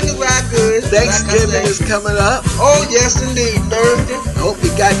 everything is right good. Thanksgiving is coming up. Oh, yes, indeed. Thursday. Hope you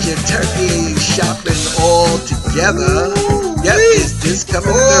got your turkey shopping all together. Yep, it's this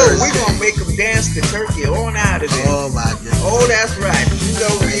coming Thursday. We're going to make them dance the turkey on out of there. Oh, my goodness. Oh, that's right. You know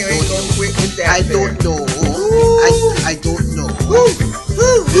we ain't going to quit with that. I don't know. I don't know.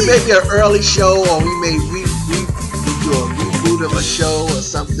 It may be an early show, or we do a reboot of a show or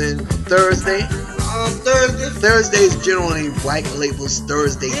something. Thursday. Thursday. Thursday is generally White Label's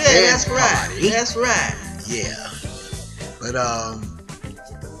Thursday dance party. That's right. Yeah. But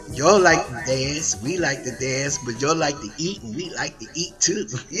y'all like to dance, we like to dance, but y'all like to eat, and we like to eat too.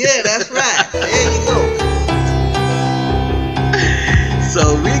 Yeah, that's right. There you go.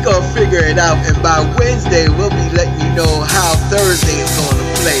 So we gonna figure it out, and by Wednesday we'll be letting you know how Thursday is gonna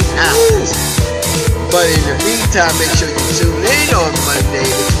play out. But in the meantime, make sure you tune in on Monday,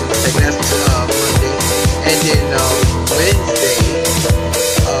 that's Monday, and then Wednesday,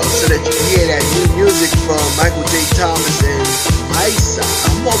 so that you can hear that new music from Michael J. Thomas and Maisa.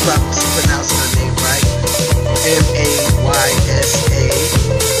 I'm hoping I'm pronouncing her name right. M-A-Y-S-A.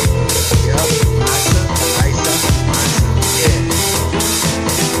 Yep, Maisa. Yeah.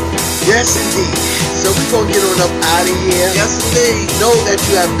 Yes, indeed. So we're going to get on up out of here. Yes, indeed. Know that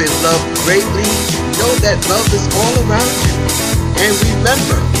you have been loved greatly. Know that love is all around you. And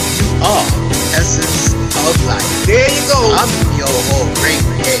remember, you are the essence of life. There you go. I'm your whole great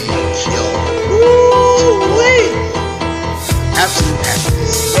and cure. Woo-wee. Absolute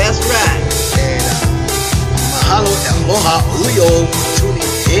happiness. That's right. And mahalo and aloha uyo tuning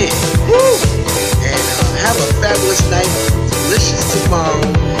in. Woo. And have a fabulous night, delicious tomorrow,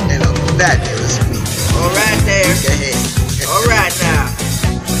 and a fabulous week. All right there. All right now.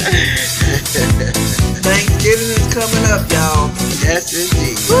 Thanksgiving is coming up, y'all. Yes,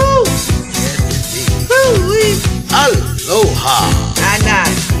 indeed. Woo! Yes, indeed. Woo-wee. Aloha.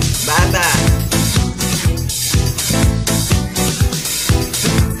 Night-night. Bye-bye.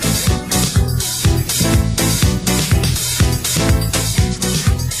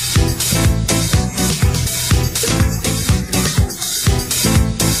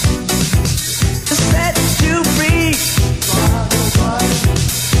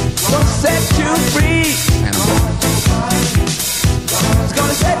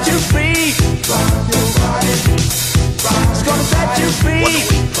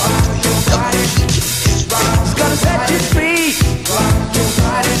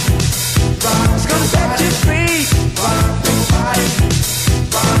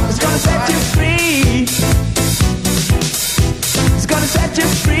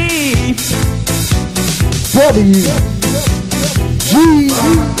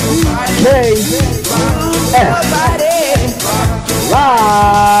 Live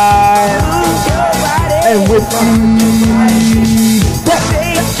and with the best.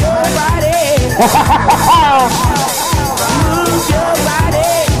 Move your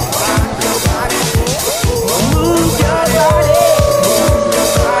body. Move your body.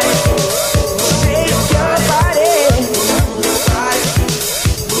 Shake your body.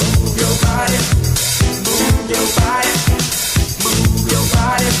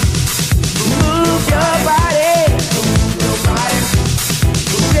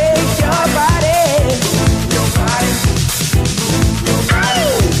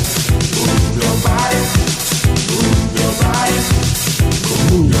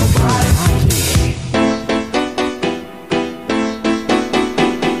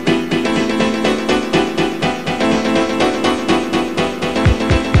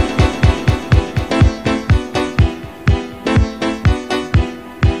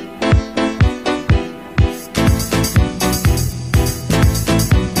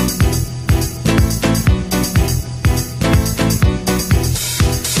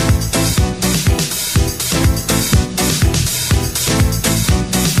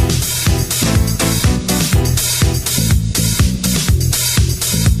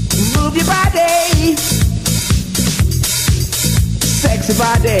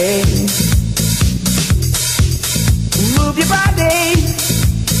 body. Move your body.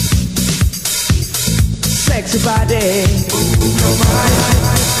 Sexy body. Move your body.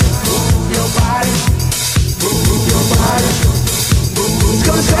 Move your body. Move your body. It's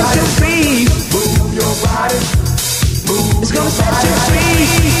gonna set you free. Move your body. It's gonna set you free.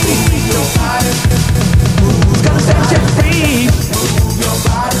 Move your body. It's gonna set you free. Move your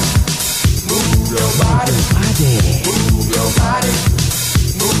body. Move your body. Move your body.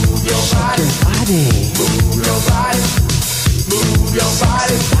 Move your body. Move your body. Move your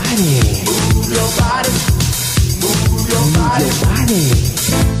body. Move your body. Move your body.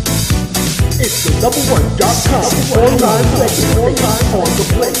 It's the double1.com online radio on the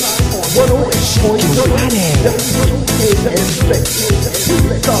place.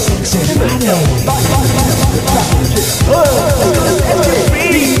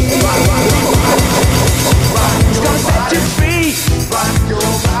 108.3 It's gonna set you free. Rock your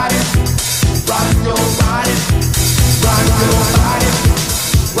body. Rock your body. Rock your body.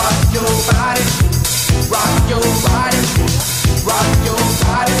 Rock your body. Rock your body. Rock your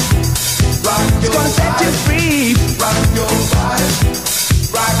body. It's gonna set you free. Rock your body.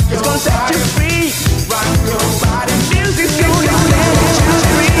 Rock your body. It's gonna set you free. Rock your